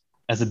product.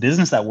 As a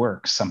business, that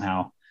works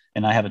somehow.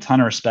 And I have a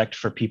ton of respect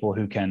for people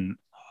who can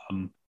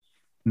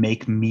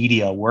make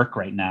media work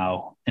right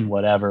now in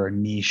whatever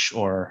niche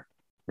or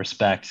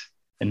respect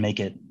and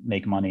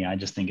make money. I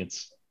just think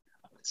it's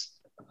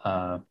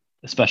a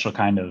special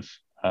kind of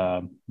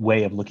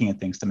way of looking at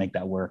things to make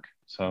that work.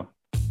 So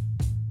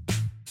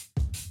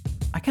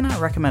I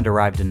cannot recommend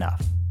Arrived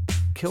enough.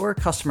 Killer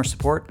customer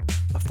support,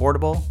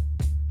 affordable,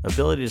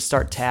 ability to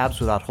start tabs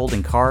without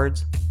holding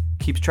cards,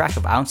 keeps track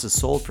of ounces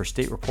sold for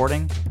state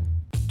reporting,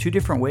 2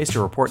 different ways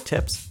to report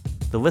tips.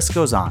 The list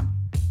goes on.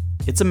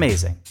 It's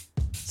amazing,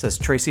 says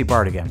Tracy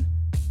Bardigan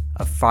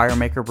of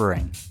Firemaker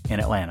Brewing in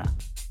Atlanta.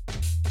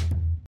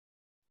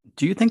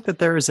 Do you think that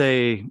there is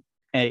an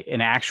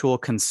actual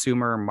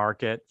consumer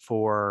market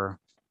for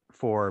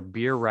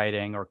beer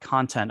writing or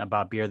content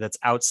about beer that's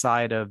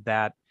outside of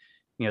that,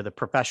 the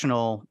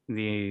professional,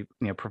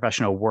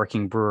 professional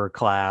working brewer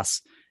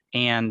class,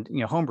 and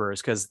home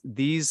brewers, because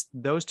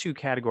those two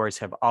categories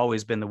have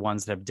always been the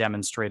ones that have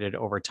demonstrated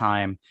over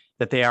time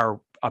that they are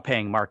a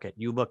paying market.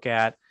 You look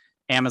at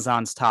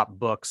Amazon's top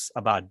books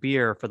about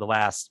beer for the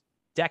last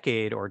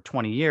decade or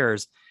 20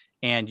 years,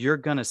 and you're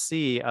going to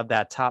see of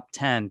that top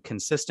 10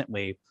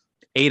 consistently,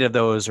 8 of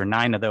those or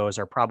 9 of those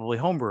are probably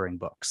homebrewing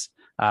books.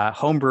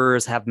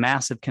 Homebrewers have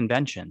massive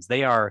conventions.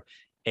 They are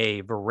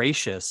they're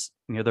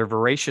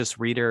voracious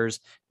readers.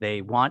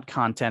 They want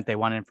content, they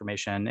want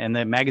information. And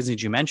the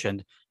magazines you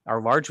mentioned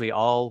are largely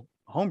all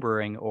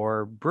homebrewing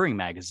or brewing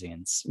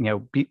magazines.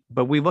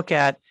 But we look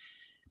at,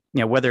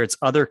 whether it's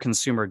other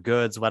consumer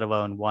goods, let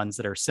alone ones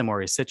that are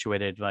similarly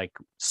situated, like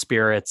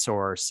spirits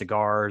or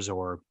cigars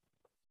or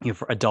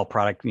for adult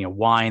product,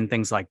 wine,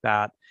 things like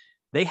that.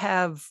 They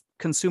have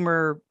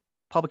consumer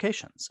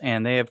publications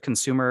and they have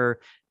consumer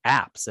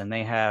apps and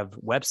they have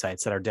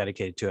websites that are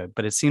dedicated to it.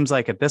 But it seems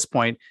like at this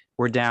point,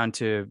 we're down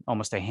to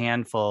almost a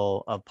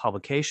handful of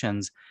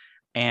publications.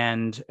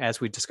 And as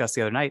we discussed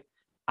the other night,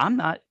 I'm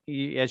not,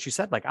 as you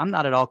said, like, I'm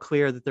not at all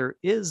clear that there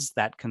is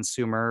that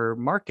consumer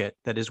market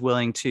that is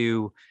willing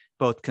to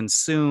both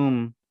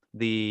consume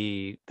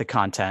the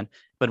content,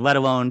 but let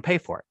alone pay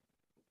for it.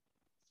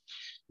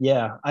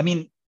 Yeah. I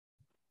mean,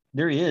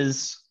 there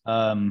is,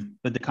 but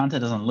the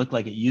content doesn't look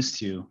like it used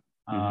to.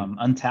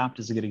 Untapped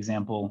is a good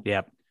example.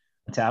 Yep.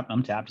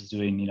 Untapped is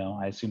doing,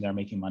 I assume they're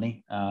making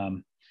money.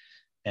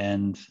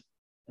 And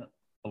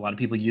a lot of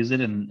people use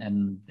it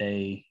and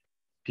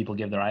people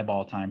give their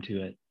eyeball time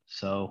to it.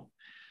 So,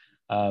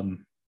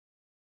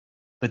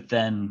 but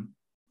then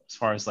as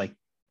far as like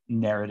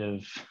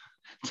narrative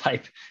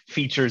type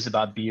features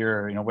about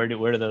beer, where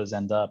do those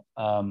end up?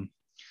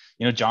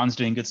 John's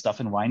doing good stuff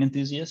in Wine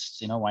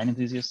Enthusiast. Wine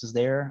Enthusiast is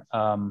there.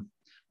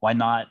 Why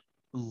not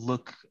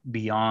look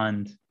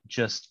beyond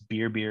just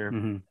beer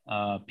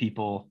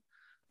people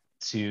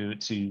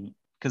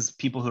because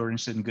people who are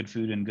interested in good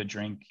food and good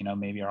drink,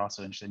 maybe are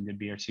also interested in good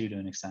beer too, to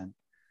an extent.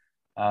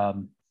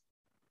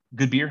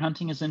 Good beer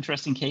hunting is an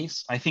interesting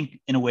case. I think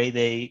in a way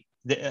they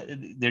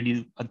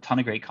do a ton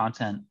of great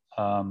content.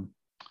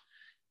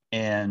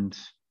 And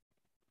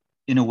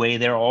in a way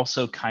they're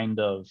also kind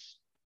of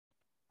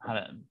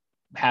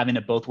having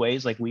it both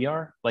ways, like we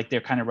are. Like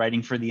they're kind of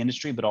writing for the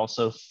industry, but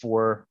also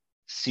for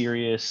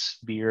serious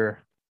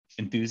beer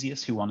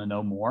enthusiasts who want to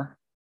know more.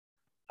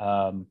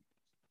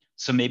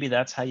 So maybe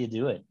that's how you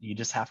do it. You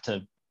just have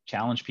to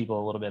challenge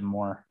people a little bit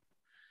more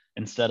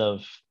instead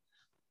of,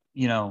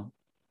 I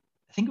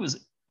think it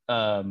was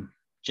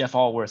Jeff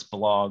Allworth's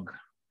blog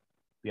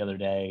the other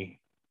day,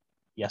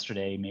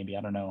 yesterday, maybe,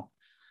 I don't know,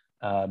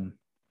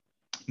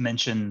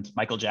 mentioned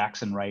Michael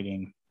Jackson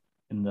writing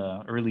in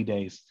the early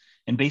days.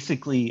 And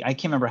basically, I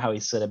can't remember how he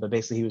said it, but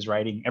basically he was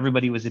writing,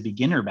 everybody was a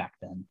beginner back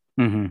then.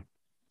 Mm-hmm.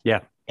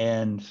 Yeah.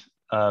 And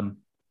the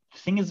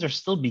thing is, there's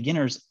still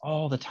beginners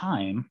all the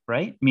time,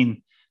 right? I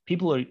mean,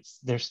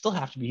 there still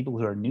have to be people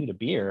who are new to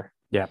beer.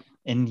 Yeah.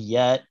 And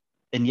yet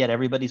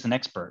everybody's an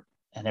expert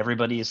and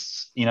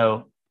everybody's,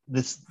 the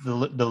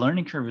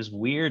learning curve is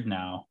weird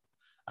now.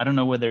 I don't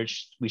know whether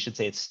we should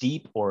say it's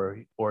steep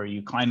or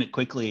you climb it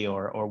quickly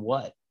or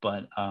what,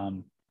 but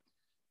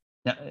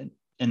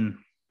and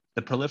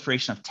the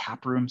proliferation of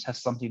tap rooms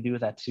has something to do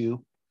with that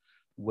too,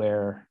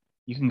 where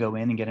you can go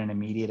in and get an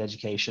immediate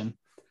education.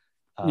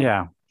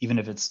 Even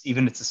if it's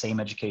the same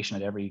education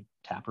at every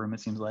tap room, it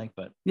seems like.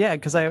 But yeah,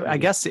 because I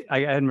guess I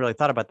hadn't really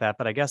thought about that,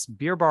 but I guess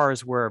beer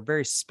bars were a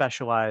very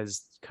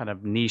specialized kind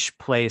of niche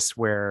place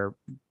where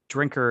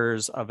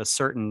drinkers of a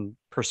certain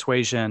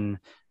persuasion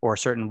or a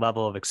certain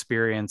level of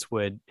experience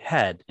would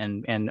head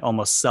and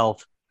almost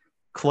self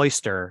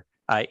cloister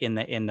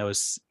in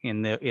those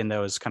kind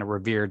of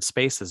revered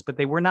spaces, but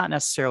they were not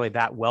necessarily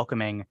that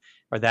welcoming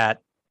or that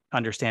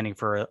understanding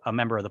for a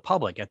member of the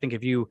public. I think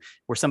if you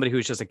were somebody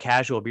who's just a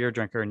casual beer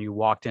drinker and you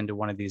walked into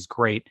one of these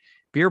great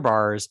beer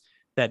bars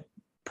that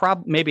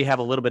maybe have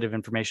a little bit of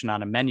information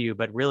on a menu,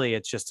 but really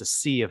it's just a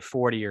sea of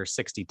 40 or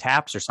 60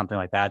 taps or something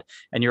like that.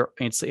 And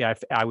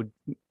I would,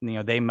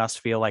 they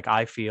must feel like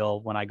I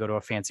feel when I go to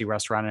a fancy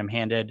restaurant and I'm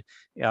handed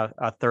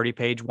a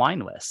 30-page wine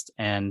list.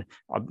 And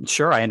I'm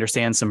sure I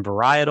understand some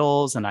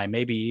varietals and I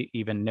maybe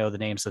even know the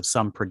names of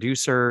some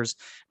producers,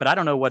 but I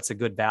don't know what's a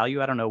good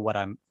value. I don't know what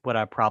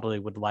I probably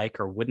would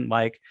like or wouldn't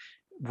like.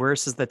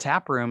 Versus the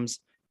tap rooms,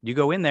 you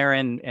go in there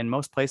and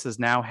most places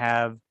now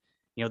have,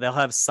 they'll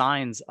have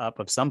signs up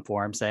of some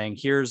form saying,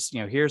 here's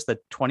the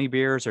 20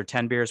 beers or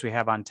 10 beers we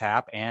have on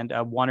tap and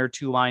a 1 or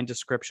 2 line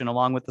description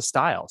along with the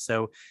style.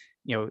 So,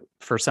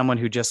 for someone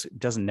who just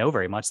doesn't know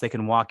very much, they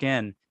can walk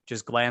in,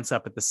 just glance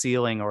up at the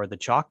ceiling or the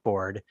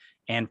chalkboard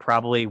and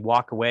probably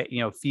walk away,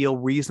 feel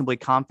reasonably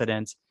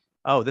confident.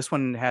 Oh, this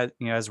one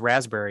has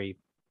raspberry,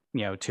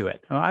 to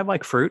it. Oh, I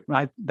like fruit.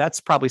 That's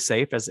probably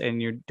safe and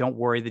you don't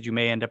worry that you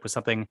may end up with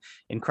something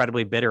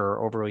incredibly bitter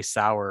or overly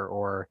sour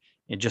or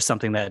just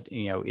something that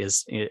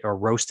is or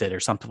roasted or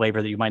some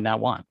flavor that you might not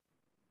want.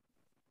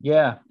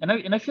 Yeah,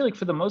 and I feel like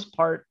for the most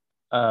part,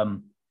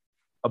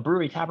 a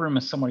brewery tap room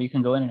is somewhere you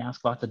can go in and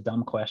ask lots of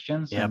dumb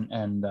questions, Yep.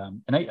 and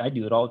I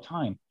do it all the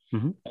time,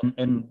 Hmm.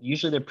 and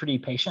usually they're pretty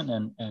patient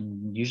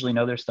and usually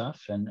know their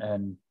stuff,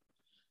 and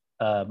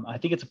I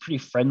think it's a pretty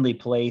friendly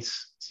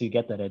place to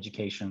get that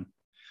education.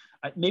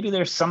 Maybe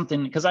there's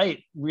something because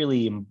I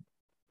really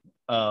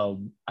I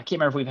can't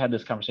remember if we've had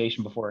this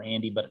conversation before,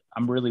 Andy, but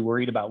I'm really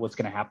worried about what's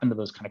going to happen to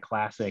those kind of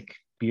classic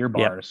beer Yep.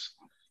 bars.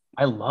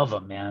 I love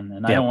them, man,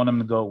 and I don't Yep. want them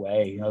to go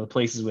away. You know, the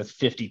places with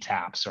 50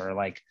 taps or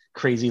like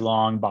crazy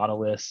long bottle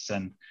lists,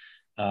 and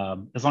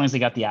as long as they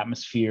got the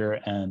atmosphere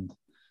and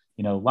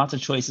lots of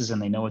choices, and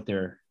they know what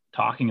they're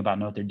talking about,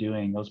 know what they're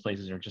doing, those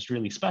places are just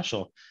really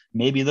special.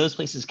 Maybe those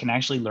places can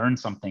actually learn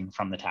something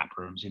from the tap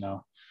rooms.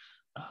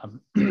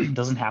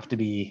 Doesn't have to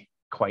be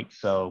quite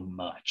so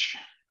much.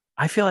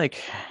 I feel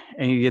like,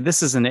 and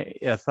this is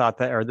a thought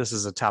that, or this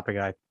is a topic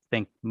I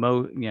think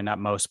not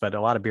most, but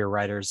a lot of beer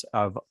writers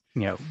of,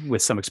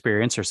 with some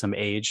experience or some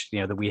age,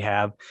 that we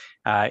have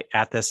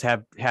at this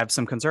have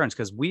some concerns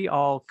because we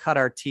all cut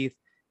our teeth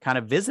kind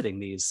of visiting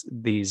these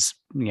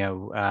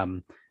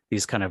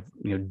kind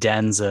of,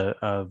 dens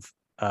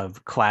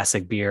of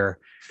classic beer.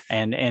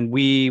 And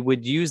we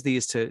would use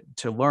these to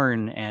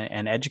learn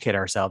and educate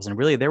ourselves. And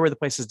really, there were the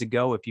places to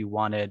go if you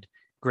wanted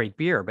great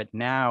beer. But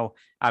now,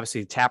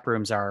 obviously, tap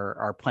rooms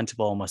are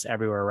plentiful almost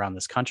everywhere around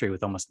this country,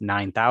 with almost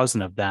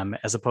 9,000 of them,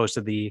 as opposed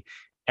to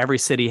every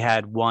city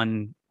had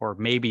one or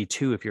maybe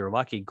two, if you're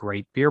lucky,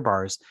 great beer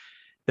bars.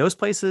 Those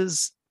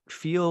places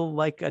feel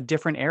like a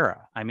different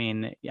era. I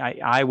mean,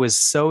 I was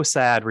so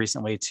sad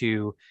recently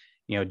to,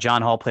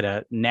 John Hall played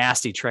a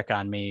nasty trick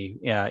on me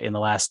in the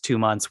last 2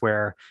 months,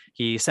 where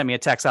he sent me a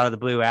text out of the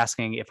blue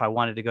asking if I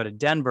wanted to go to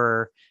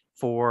Denver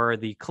for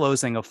the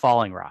closing of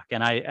Falling Rock.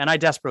 And I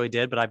desperately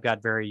did, but I've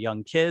got very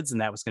young kids and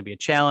that was going to be a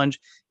challenge.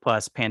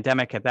 Plus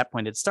pandemic at that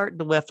point, it started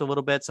to lift a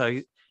little bit. So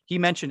he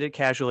mentioned it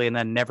casually and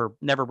then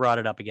never brought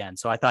it up again.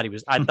 So I thought he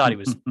was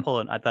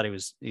pulling, I thought he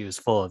was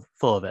full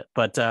of it.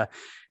 But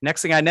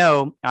next thing I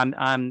know,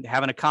 I'm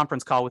having a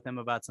conference call with him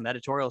about some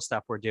editorial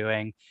stuff we're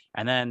doing.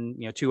 And then,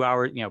 2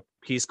 hours,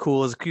 he's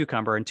cool as a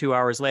cucumber. And 2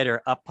 hours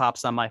later, up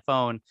pops on my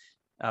phone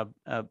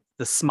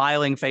the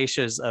smiling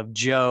faces of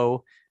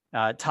Joe,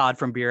 Todd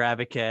from Beer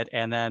Advocate,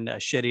 and then a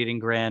shit-eating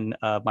grin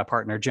of my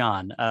partner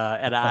John.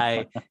 And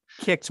I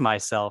kicked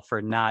myself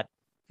for not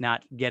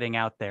getting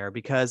out there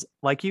because,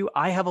 like you,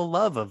 I have a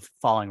love of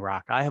Falling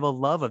Rock. I have a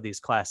love of these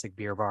classic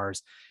beer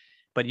bars.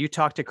 But you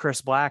talk to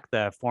Chris Black,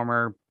 the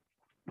former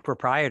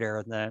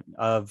proprietor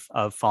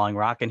of Falling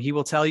Rock, and he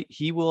will tell you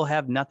he will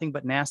have nothing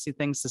but nasty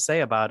things to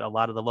say about a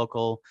lot of the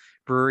local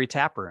brewery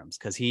tap rooms,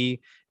 because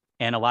he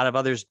and a lot of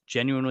others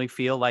genuinely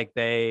feel like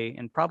they,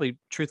 and probably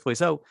truthfully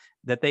so,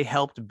 that they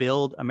helped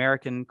build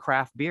American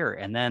craft beer.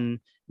 And then,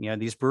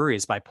 these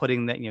breweries, by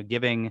putting that,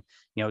 giving,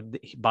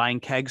 buying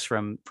kegs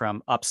from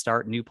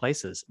upstart new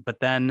places, but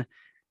then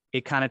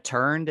it kind of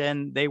turned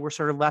and they were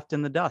sort of left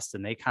in the dust,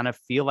 and they kind of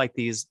feel like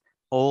these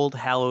old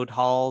hallowed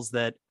halls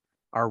that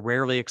are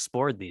rarely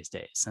explored these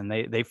days, and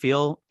they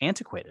feel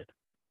antiquated.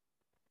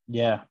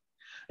 Yeah.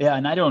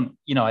 And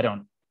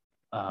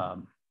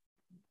um,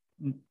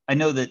 I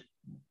know that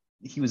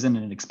he was in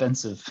an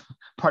expensive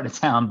part of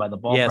town by the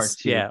ballpark Yes.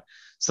 too. Yeah.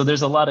 So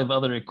there's a lot of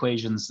other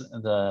equations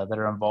that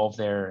are involved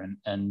there,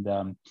 and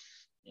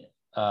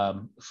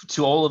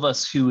to all of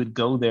us who would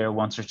go there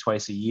once or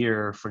twice a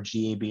year for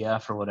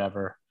GABF or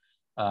whatever,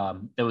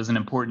 it was an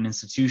important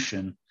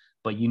institution.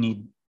 But you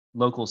need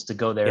locals to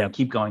go there Yep. and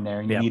keep going there,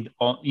 and you Yep.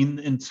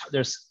 need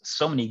there's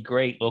so many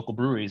great local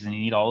breweries, and you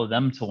need all of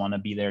them to want to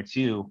be there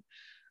too.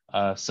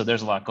 So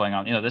there's a lot going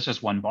on. There's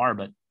just one bar,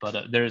 but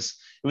it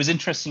was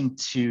interesting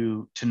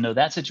to know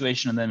that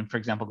situation. And then, for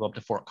example, go up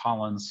to Fort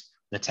Collins.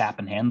 The Tap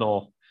and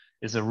Handle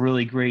is a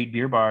really great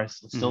beer bar.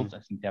 Still, I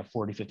think they have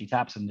 40, 50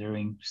 taps,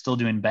 and still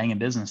doing banging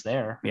business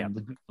there. Yeah.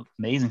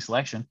 Amazing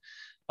selection.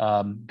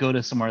 Go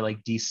to somewhere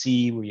like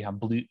DC where you have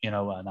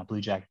not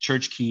Blue Jacket,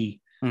 Church Key,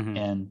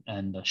 and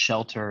the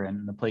Shelter,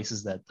 and the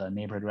places that the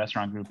Neighborhood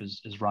Restaurant Group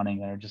is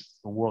running that are just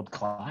world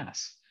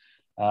class.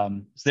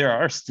 So there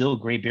are still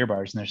great beer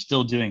bars, and they're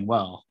still doing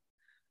well.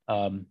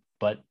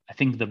 But I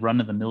think the run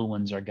of the mill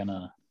ones are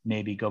gonna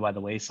maybe go by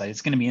the wayside.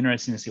 It's going to be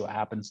interesting to see what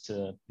happens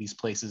to these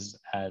places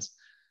as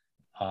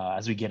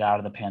we get out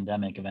of the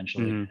pandemic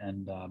eventually,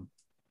 and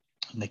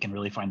they can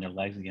really find their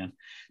legs again.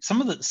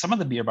 Some of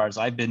the beer bars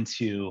I've been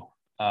to,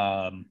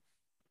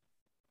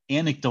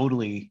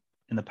 anecdotally,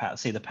 in the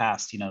past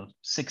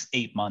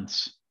 6-8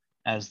 months,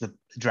 as the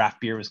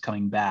draft beer was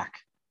coming back,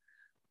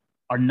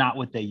 are not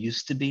what they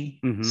used to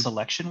be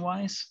selection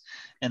wise.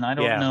 And I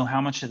don't know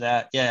how much of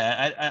that.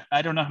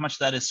 I don't know how much of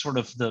that is sort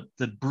of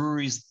the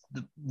breweries,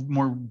 the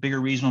more bigger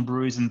regional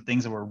breweries and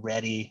things that were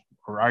ready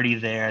or already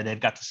there. They've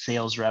got the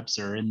sales reps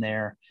that are in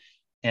there.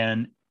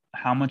 And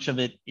how much of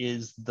it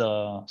is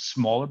the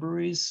smaller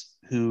breweries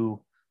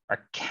who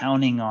are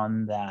counting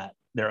on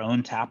their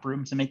own tap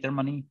room to make their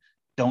money,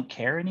 don't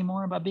care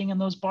anymore about being in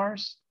those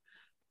bars,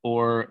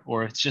 or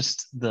it's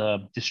just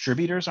the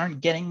distributors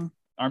aren't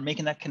aren't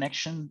making that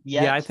connection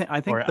Yeah, yet. I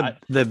think Or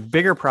the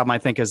bigger problem I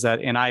think is that,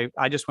 and I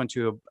just went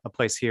to a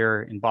place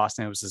here in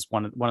Boston. It was just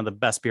one of the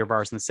best beer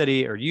bars in the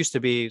city, or used to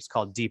be. It's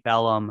called Deep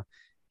Ellum.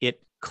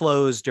 It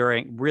closed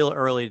during real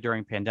early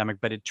during pandemic,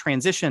 but it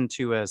transitioned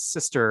to a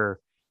sister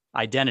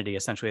identity.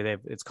 Essentially,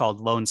 it's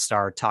called Lone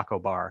Star Taco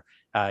Bar.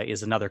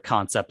 Is another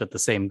concept that the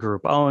same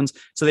group owns.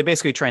 So they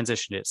basically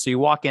transitioned it. So you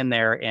walk in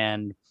there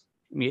and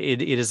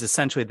it is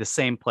essentially the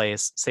same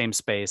place, same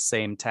space,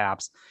 same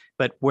taps,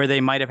 but where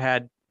they might have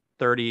had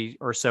 30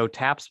 or so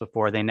taps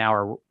before, they now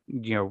are,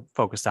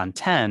 focused on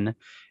 10.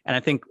 And I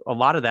think a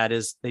lot of that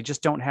is they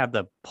just don't have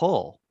the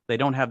pull. They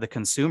don't have the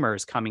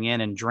consumers coming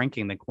in and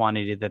drinking the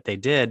quantity that they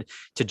did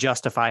to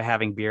justify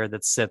having beer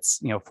that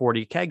sits,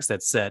 40 kegs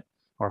that sit,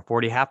 or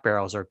 40 half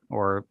barrels,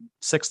 or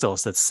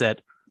sixtils that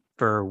sit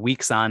for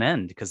weeks on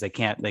end, because they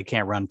can't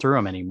run through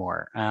them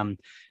anymore.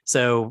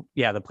 So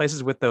yeah, the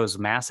places with those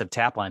massive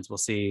tap lines, we'll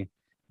see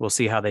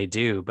how they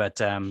do. But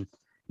then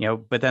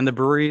the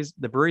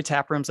brewery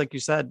tap rooms, like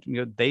you said,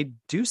 they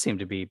do seem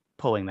to be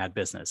pulling that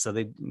business. So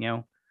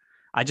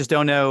I just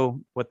don't know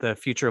what the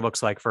future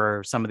looks like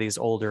for some of these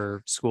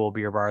older school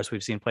beer bars.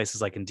 We've seen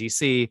places like in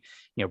DC,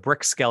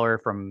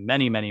 Brickskeller from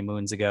many, many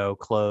moons ago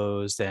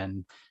closed,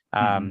 and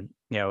Mhm.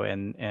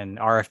 and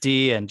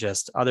RFD, and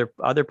just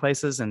other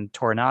places in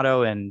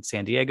Toronto and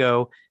San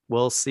Diego.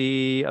 We'll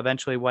see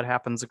eventually what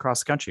happens across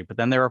the country. But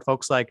then there are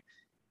folks like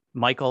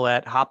Michael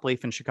at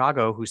Hopleaf in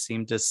Chicago who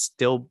seem to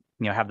still,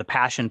 have the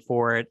passion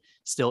for it,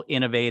 still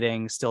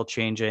innovating, still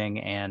changing,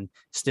 and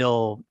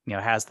still,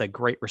 has the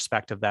great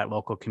respect of that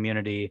local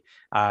community,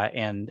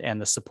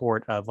 and the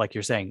support of, like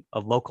you're saying,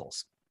 of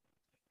locals.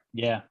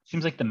 Yeah,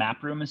 seems like the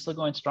map room is still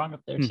going strong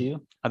up there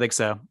too. I think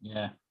so.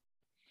 Yeah,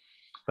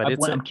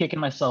 But I'm kicking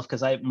myself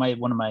because I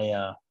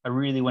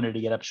really wanted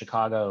to get up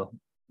Chicago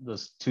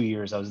those 2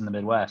 years I was in the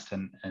Midwest,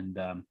 and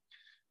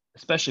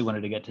especially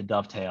wanted to get to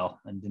Dovetail,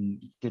 and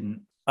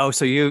didn't oh,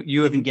 so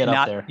didn't get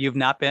up there. you've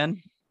not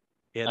been?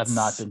 I've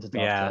not It's, been to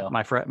yeah,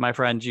 Dovetail. my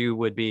friend, you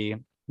would be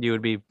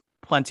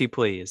plenty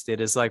pleased. It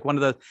is like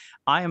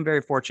I am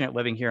very fortunate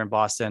living here in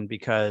Boston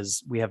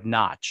because we have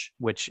Notch,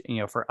 which,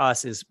 for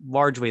us is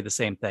largely the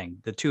same thing.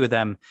 The two of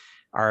them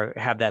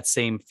have that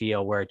same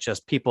feel, where it's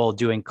just people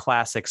doing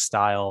classic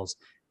styles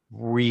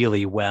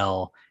really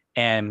well,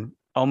 and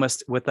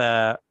almost with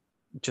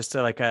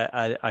like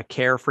a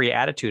carefree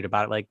attitude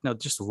about it. Like, no,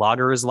 just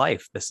lager is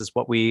life.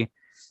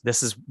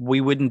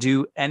 We wouldn't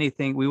do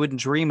anything. We wouldn't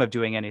dream of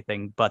doing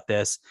anything but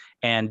this,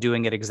 and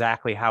doing it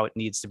exactly how it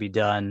needs to be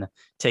done,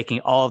 taking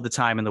all of the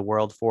time in the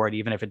world for it,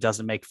 even if it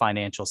doesn't make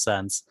financial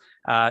sense,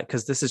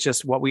 because this is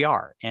just what we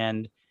are.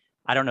 And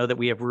I don't know that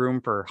we have room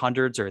for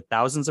hundreds or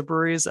thousands of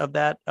breweries of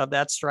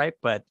that stripe,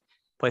 but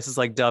places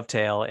like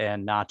Dovetail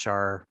and Notch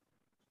are.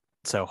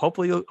 So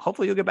hopefully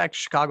you'll get back to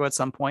Chicago at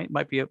some point.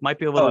 Might be a Oh,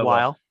 little I will.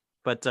 while,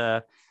 but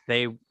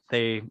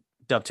they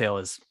Dovetail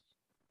is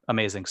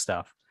amazing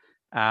stuff.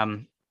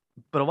 Um,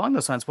 but along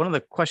those lines, one of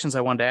the questions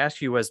I wanted to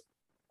ask you was,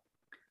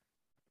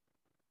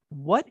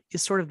 what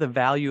is sort of the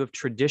value of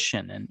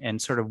tradition,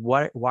 and sort of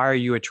why are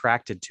you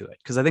attracted to it?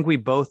 Because I think we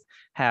both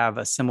have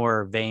a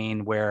similar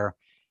vein where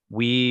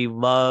we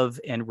love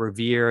and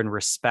revere and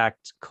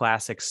respect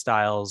classic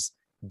styles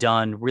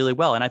done really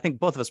well. And I think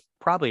both of us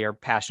probably are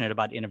passionate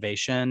about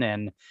innovation,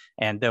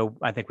 and though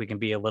I think we can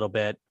be a little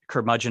bit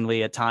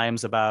curmudgeonly at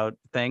times about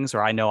things,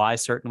 or I know I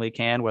certainly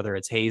can, whether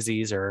it's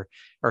hazies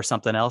or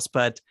something else.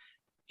 But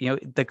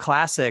the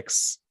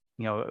classics,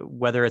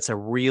 whether it's a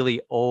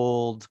really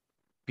old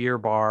beer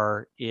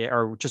bar,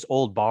 or just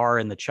old bar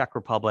in the Czech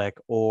Republic,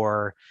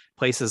 or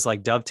places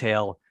like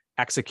Dovetail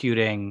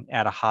executing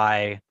at a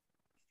high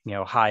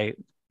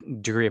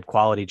degree of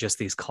quality, just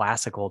these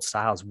classic old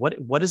styles.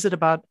 What is it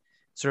about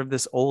sort of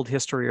this old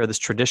history or this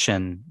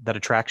tradition that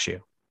attracts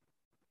you?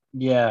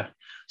 Yeah.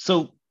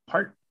 So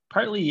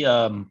partly,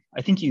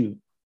 I think you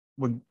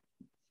were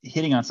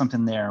hitting on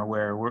something there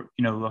where we're,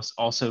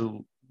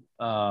 also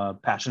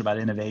passionate about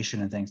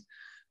innovation and things.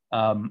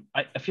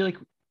 I feel like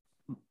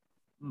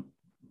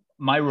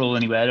my role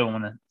anyway, I don't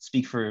want to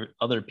speak for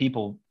other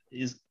people,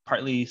 is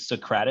partly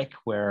Socratic,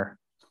 where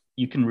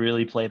you can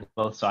really play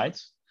both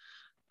sides.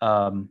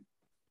 Um,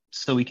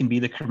 so we can be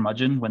the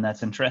curmudgeon when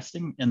that's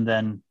interesting. And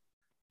then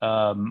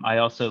I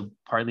also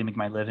partly make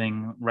my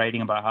living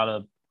writing about how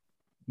to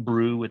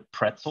brew with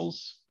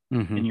pretzels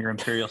Mm-hmm. in your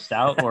imperial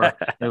stout, or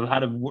how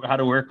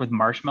to work with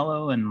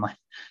marshmallow, and like,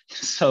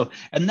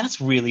 and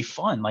that's really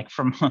fun, like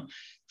from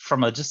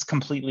a just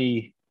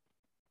completely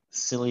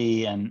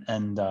silly and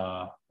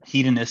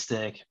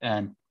hedonistic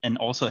and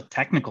also a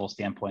technical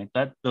standpoint,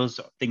 that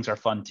those things are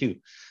fun too.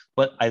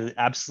 But I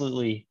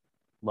absolutely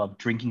love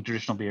drinking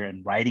traditional beer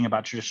and writing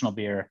about traditional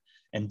beer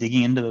and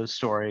digging into those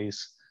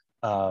stories.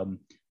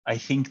 I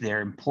think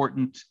they're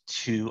important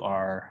to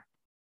our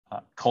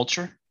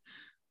culture,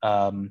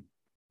 um,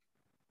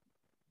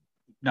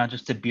 not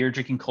just to beer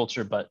drinking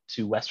culture, but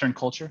to Western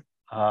culture.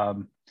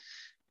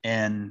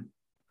 And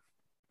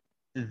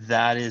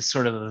that is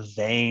sort of a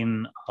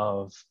vein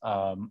of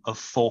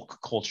folk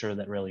culture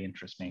that really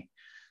interests me.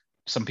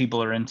 some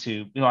people are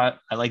into, I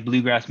like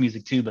bluegrass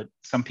music too, but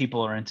some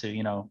people are into,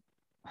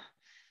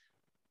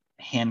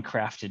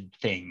 handcrafted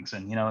things.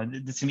 And,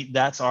 to me,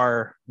 that's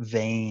our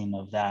vein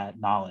of that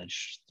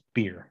knowledge,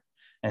 beer.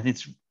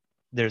 And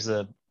there's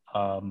a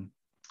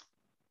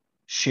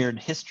shared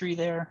history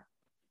there.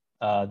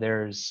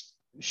 There's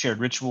shared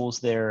rituals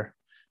there.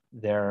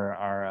 There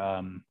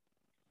are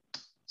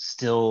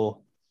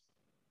still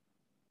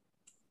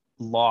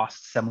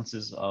lost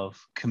semblances of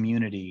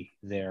community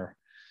there,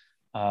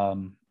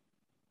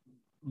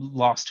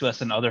 lost to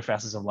us in other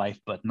facets of life,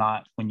 but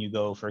not when you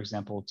go, for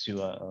example,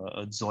 to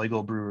a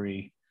Zeugel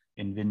brewery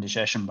in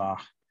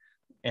Windisch-Eschenbach,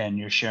 and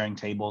you're sharing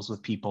tables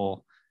with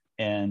people,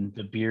 and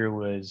the beer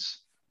was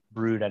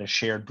brewed at a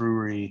shared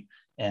brewery,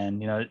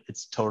 and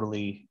it's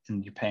totally,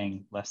 and you're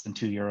paying less than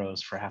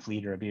 €2 for a half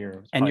liter of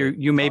beer. And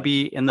you may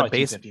be in the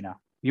basement now.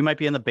 You might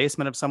be in the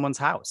basement of someone's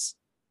house,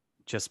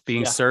 just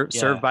being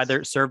served by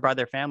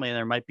their family, and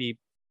there might be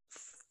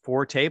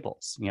 4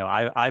 tables.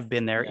 I've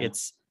been there. Yeah.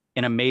 It's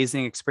an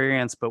amazing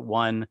experience, but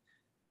one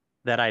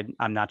that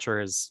I'm not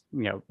sure is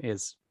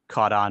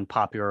caught on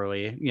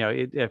popularly.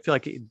 I feel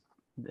like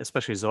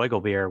especially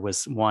Zeugel beer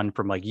was one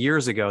from like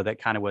years ago that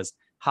kind of was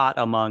hot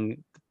among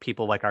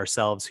people like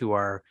ourselves who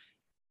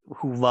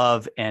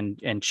love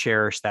and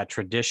cherish that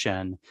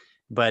tradition.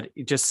 But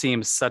it just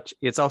seems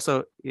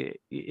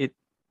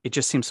it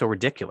just seems so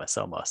ridiculous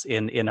almost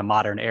in a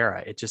modern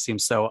era. It just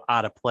seems so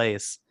out of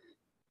place,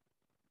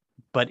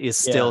 but is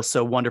still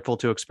so wonderful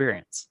to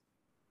experience.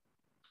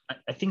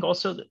 I think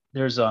also that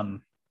there's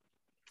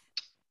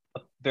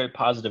very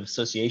positive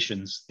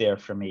associations there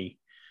for me,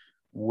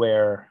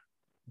 where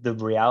the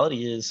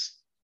reality is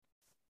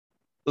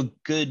a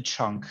good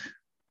chunk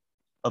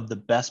of the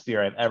best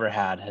beer I've ever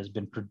had has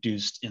been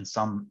produced in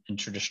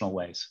traditional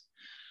ways.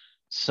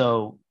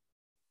 So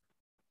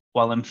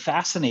while I'm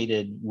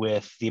fascinated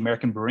with the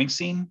American brewing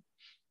scene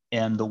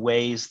and the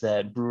ways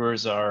that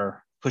brewers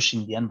are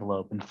pushing the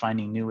envelope and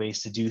finding new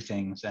ways to do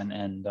things,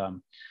 and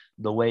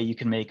the way you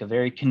can make a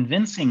very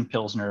convincing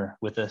Pilsner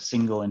with a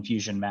single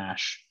infusion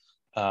mash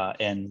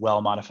and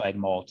well-modified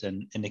malt,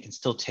 and it can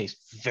still taste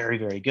very,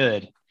 very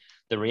good.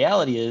 The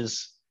reality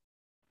is,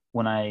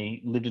 when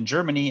I lived in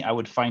Germany, I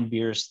would find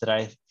beers that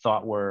I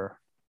thought were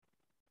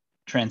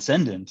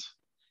transcendent,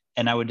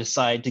 and I would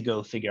decide to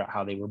go figure out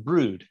how they were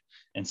brewed.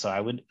 And so I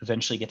would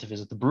eventually get to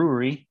visit the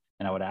brewery,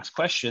 and I would ask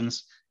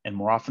questions, and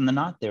more often than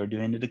not, they were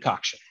doing the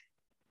decoction.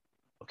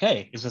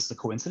 Okay, is this a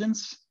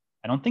coincidence?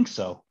 I don't think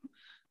so.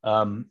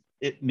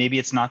 Maybe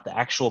it's not the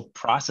actual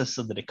process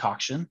of the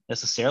decoction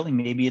necessarily.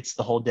 Maybe it's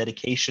the whole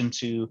dedication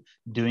to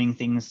doing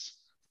things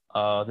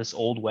this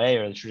old way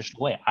or the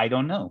traditional way. I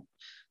don't know.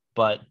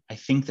 But I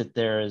think that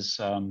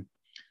there's,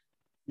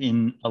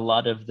 in a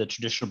lot of the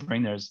traditional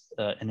brewing, there's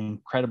an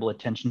incredible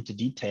attention to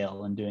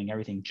detail and doing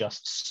everything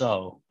just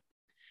so,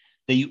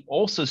 that you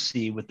also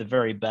see with the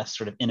very best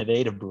sort of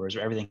innovative brewers,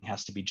 where everything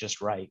has to be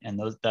just right.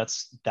 And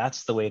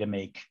that's the way to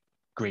make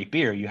great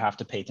beer. You have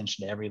to pay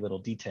attention to every little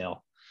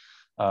detail.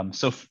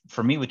 So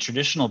for me, with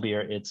traditional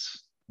beer,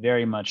 it's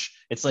very much,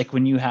 it's like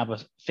when you have a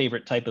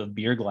favorite type of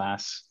beer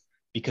glass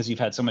because you've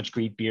had so much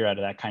great beer out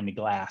of that kind of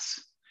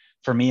glass.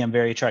 For me, I'm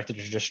very attracted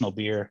to traditional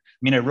beer. I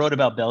mean, I wrote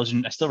about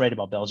Belgian, I still write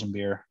about Belgian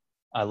beer.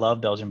 I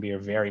love Belgian beer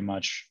very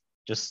much,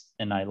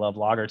 and I love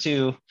lager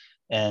too.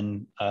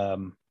 And I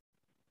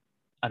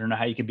don't know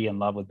how you could be in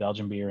love with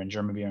Belgian beer and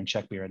German beer and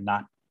Czech beer and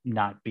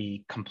not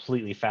be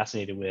completely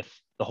fascinated with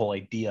the whole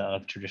idea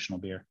of traditional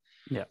beer.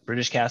 Yeah.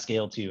 British cask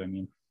ale too. I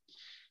mean,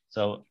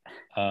 so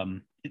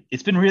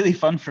it's been really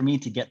fun for me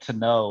to get to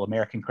know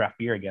American craft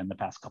beer again the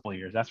past couple of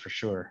years. That's for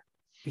sure.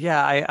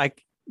 Yeah.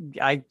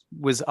 I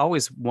was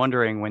always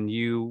wondering, when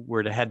you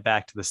were to head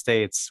back to the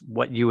States,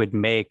 what you would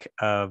make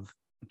of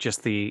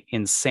just the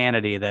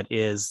insanity that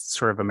is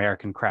sort of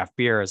American craft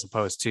beer, as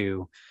opposed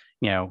to,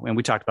 and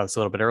we talked about this a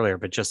little bit earlier,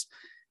 but just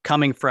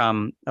coming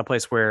from a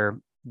place where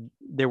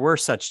there were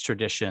such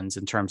traditions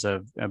in terms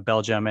of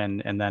Belgium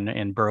and then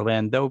in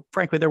Berlin, though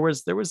frankly there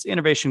was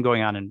innovation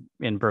going on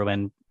in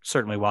Berlin,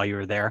 certainly while you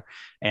were there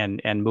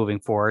and moving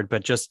forward,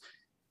 but just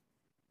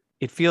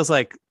it feels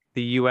like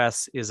the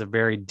US is a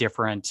very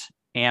different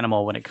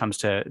animal when it comes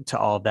to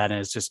all of that, and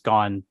it's just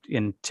gone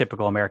in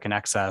typical American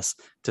excess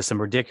to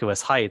some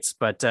ridiculous heights.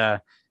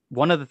 But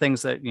one of the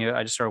things that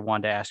I just sort of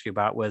wanted to ask you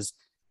about was,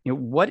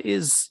 what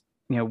is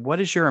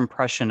your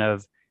impression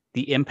of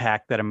the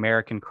impact that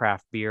American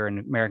craft beer and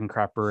American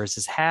craft brewers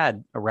has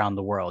had around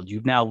the world?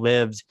 You've now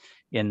lived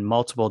in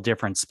multiple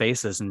different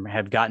spaces and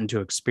have gotten to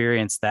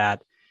experience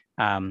that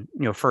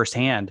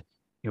firsthand.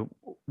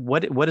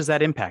 What has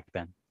that impact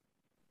been?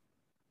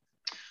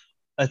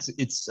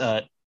 It's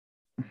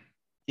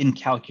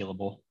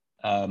incalculable.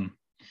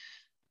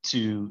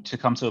 To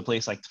come to a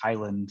place like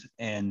Thailand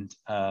and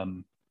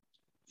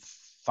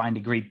find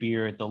a great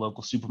beer at the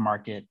local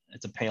supermarket.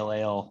 It's a pale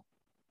ale.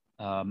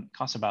 It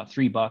costs about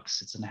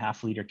 $3. It's in a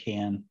half-liter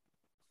can.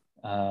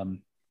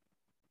 I'm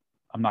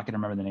not going to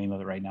remember the name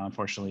of it right now,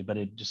 unfortunately, but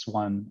it just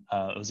won.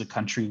 It was a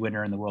country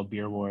winner in the World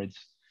Beer Awards.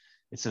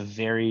 It's a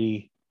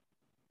very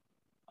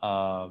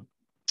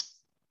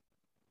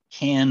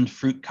canned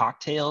fruit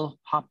cocktail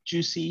hop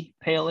juicy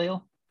pale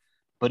ale,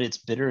 but it's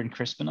bitter and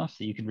crisp enough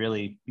that you can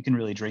really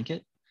drink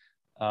it.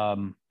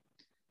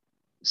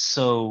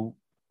 So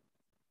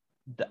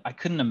I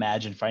couldn't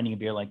imagine finding a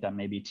beer like that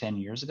maybe 10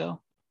 years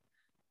ago.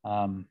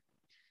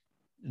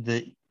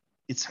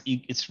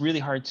 It's really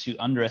hard to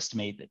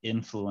underestimate the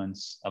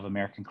influence of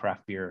American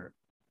craft beer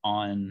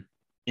on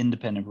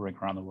independent brewing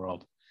around the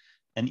world.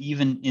 And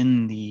even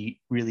in the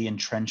really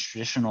entrenched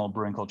traditional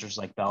brewing cultures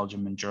like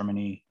Belgium and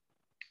Germany,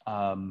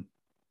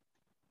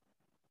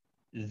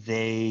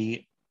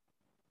 they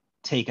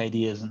take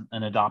ideas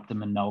and adopt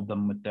them and meld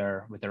them with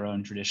their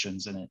own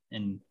traditions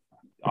and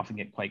often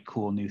get quite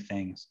cool new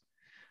things.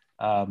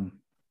 And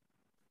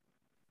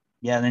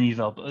then you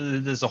develop,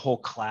 there's a whole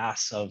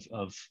class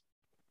of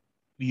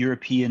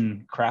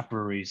European craft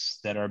breweries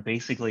that are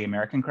basically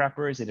American craft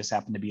breweries. They just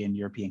happen to be in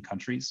European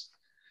countries.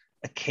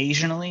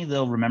 Occasionally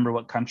they'll remember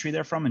what country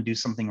they're from and do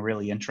something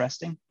really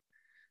interesting.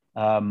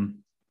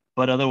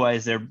 But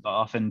otherwise they're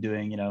often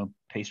doing,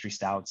 pastry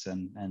stouts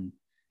and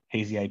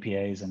hazy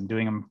IPAs and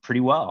doing them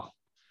pretty well.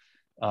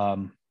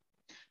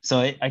 So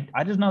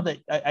I just know that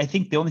I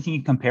think the only thing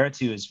you compare it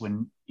to is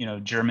when,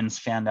 Germans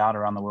fanned out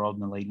around the world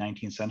in the late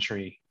 19th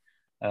century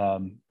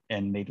and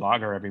made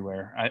lager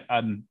everywhere.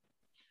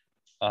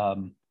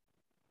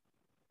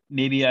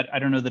 Maybe I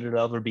don't know that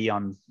it'll ever be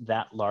on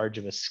that large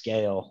of a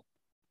scale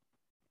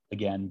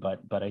again,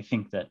 but I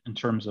think that in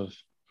terms of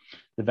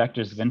the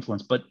vectors of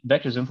influence, but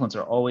vectors of influence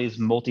are always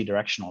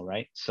multi-directional,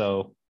 right?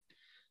 So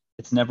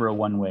it's never a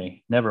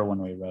one-way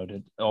road.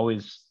 It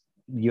always,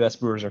 US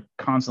brewers are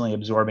constantly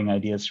absorbing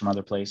ideas from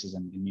other places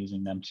and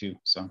using them too.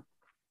 So do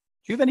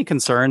you have any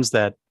concerns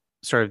that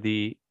sort of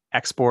the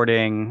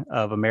exporting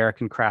of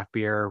American craft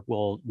beer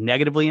will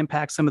negatively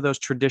impact some of those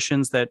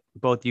traditions that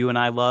both you and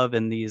I love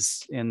in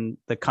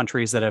the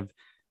countries that have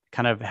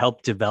kind of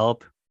helped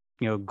develop,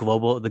 the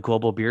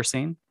global beer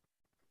scene?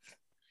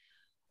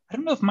 I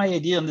don't know if my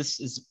idea on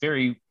this is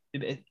I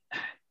think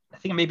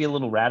it may be a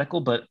little radical,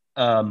 but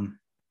I'm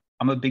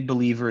a big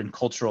believer in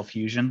cultural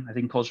fusion. I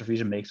think cultural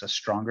fusion makes us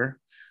stronger.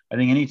 I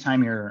think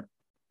anytime you're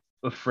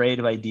afraid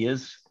of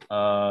ideas,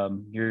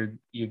 you're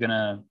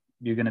gonna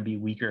be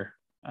weaker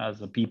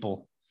as a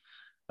people.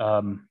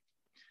 And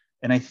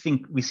I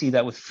think we see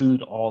that with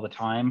food all the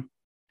time.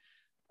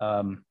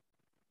 I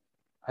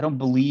don't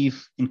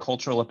believe in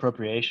cultural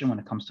appropriation when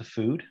it comes to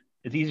food.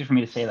 It's easy for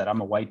me to say that.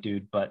 I'm a white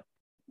dude, but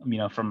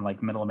from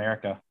like middle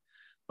America.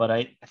 But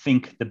I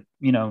think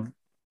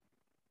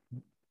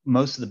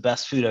most of the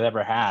best food I've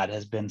ever had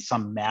has been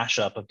some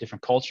mashup of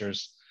different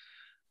cultures,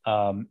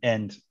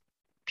 and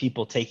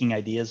people taking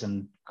ideas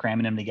and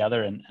cramming them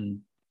together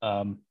and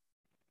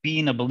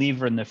being a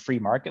believer in the free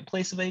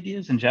marketplace of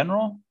ideas in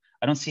general.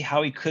 I don't see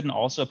how we couldn't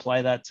also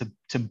apply that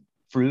to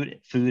food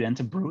and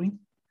to brewing,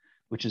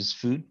 which is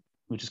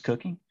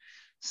cooking.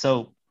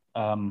 So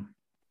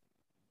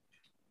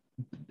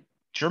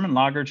German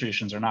lager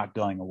traditions are not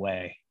going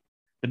away.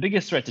 The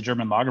biggest threat to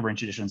German lager brewing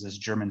traditions is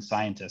German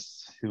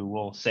scientists who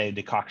will say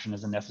decoction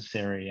isn't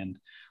necessary and,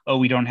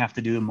 we don't have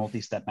to do a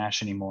multi-step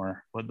mash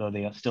anymore, though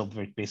they still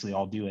basically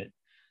all do it.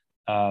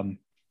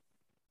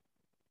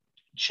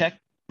 Czech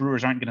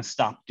brewers aren't going to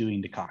stop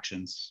doing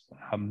decoctions.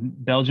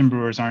 Belgian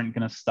brewers aren't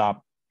going to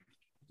stop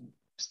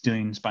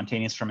doing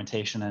spontaneous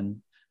fermentation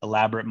and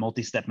elaborate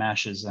multi-step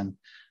mashes. And,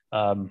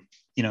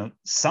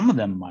 some of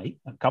them a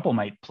couple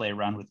might play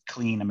around with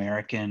clean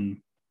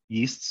American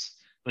yeasts,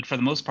 but for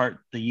the most part,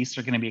 the yeasts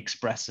are going to be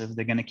expressive.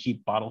 They're going to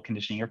keep bottle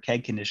conditioning or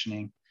keg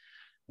conditioning.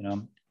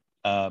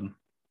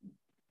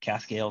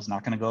 Cask ale is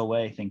not going to go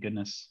away, thank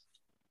goodness.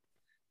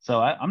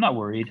 So I'm not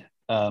worried,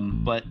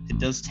 but it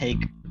does take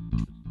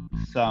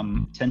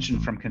some attention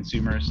from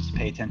consumers to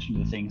pay attention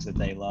to the things that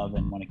they love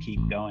and want to keep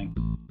going.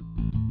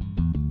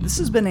 This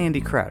has been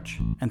Andy Crouch,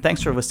 and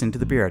thanks for listening to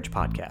the Beer Edge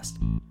podcast.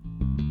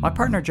 My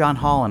partner John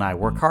Hall and I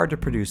work hard to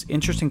produce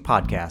interesting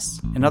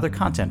podcasts and other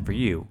content for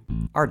you,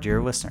 our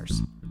dear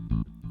listeners.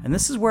 And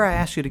this is where I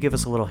ask you to give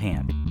us a little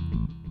hand.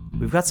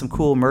 We've got some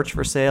cool merch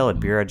for sale at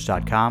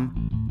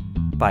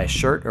beeredge.com. Buy a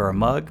shirt or a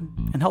mug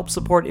and help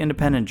support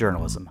independent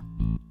journalism.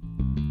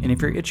 And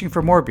if you're itching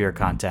for more beer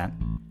content,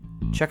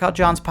 check out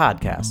John's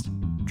podcast,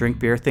 Drink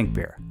Beer, Think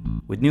Beer,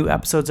 with new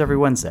episodes every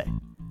Wednesday.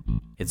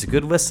 It's a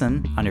good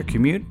listen on your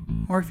commute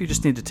or if you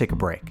just need to take a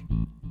break.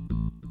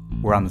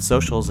 We're on the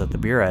socials at The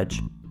Beer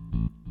Edge.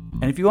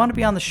 And if you want to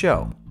be on the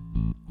show,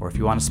 or if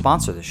you want to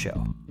sponsor the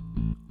show,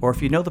 or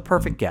if you know the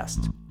perfect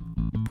guest,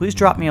 please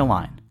drop me a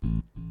line.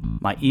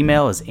 My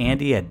email is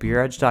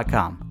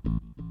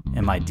andy@beeredge.com,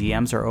 and my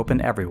DMs are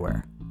open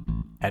everywhere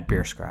at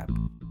BeerScribe.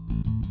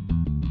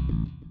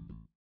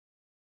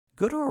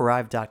 Go to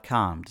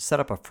Arrive.com to set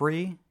up a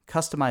free,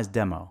 customized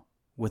demo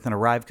with an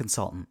Arrive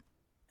consultant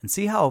and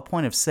see how a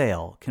point of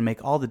sale can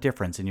make all the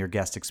difference in your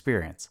guest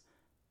experience,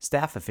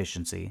 staff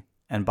efficiency,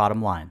 and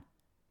bottom line.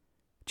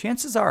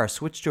 Chances are a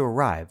switch to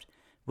Arrive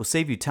will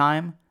save you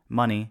time,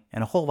 money,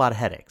 and a whole lot of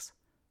headaches.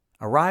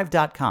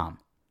 Arrive.com.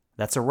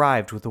 That's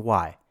Arrived with a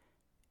Y.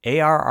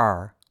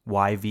 ARRYVED.com.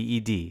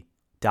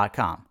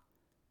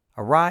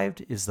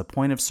 Arrived is the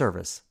point of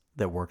service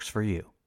that works for you.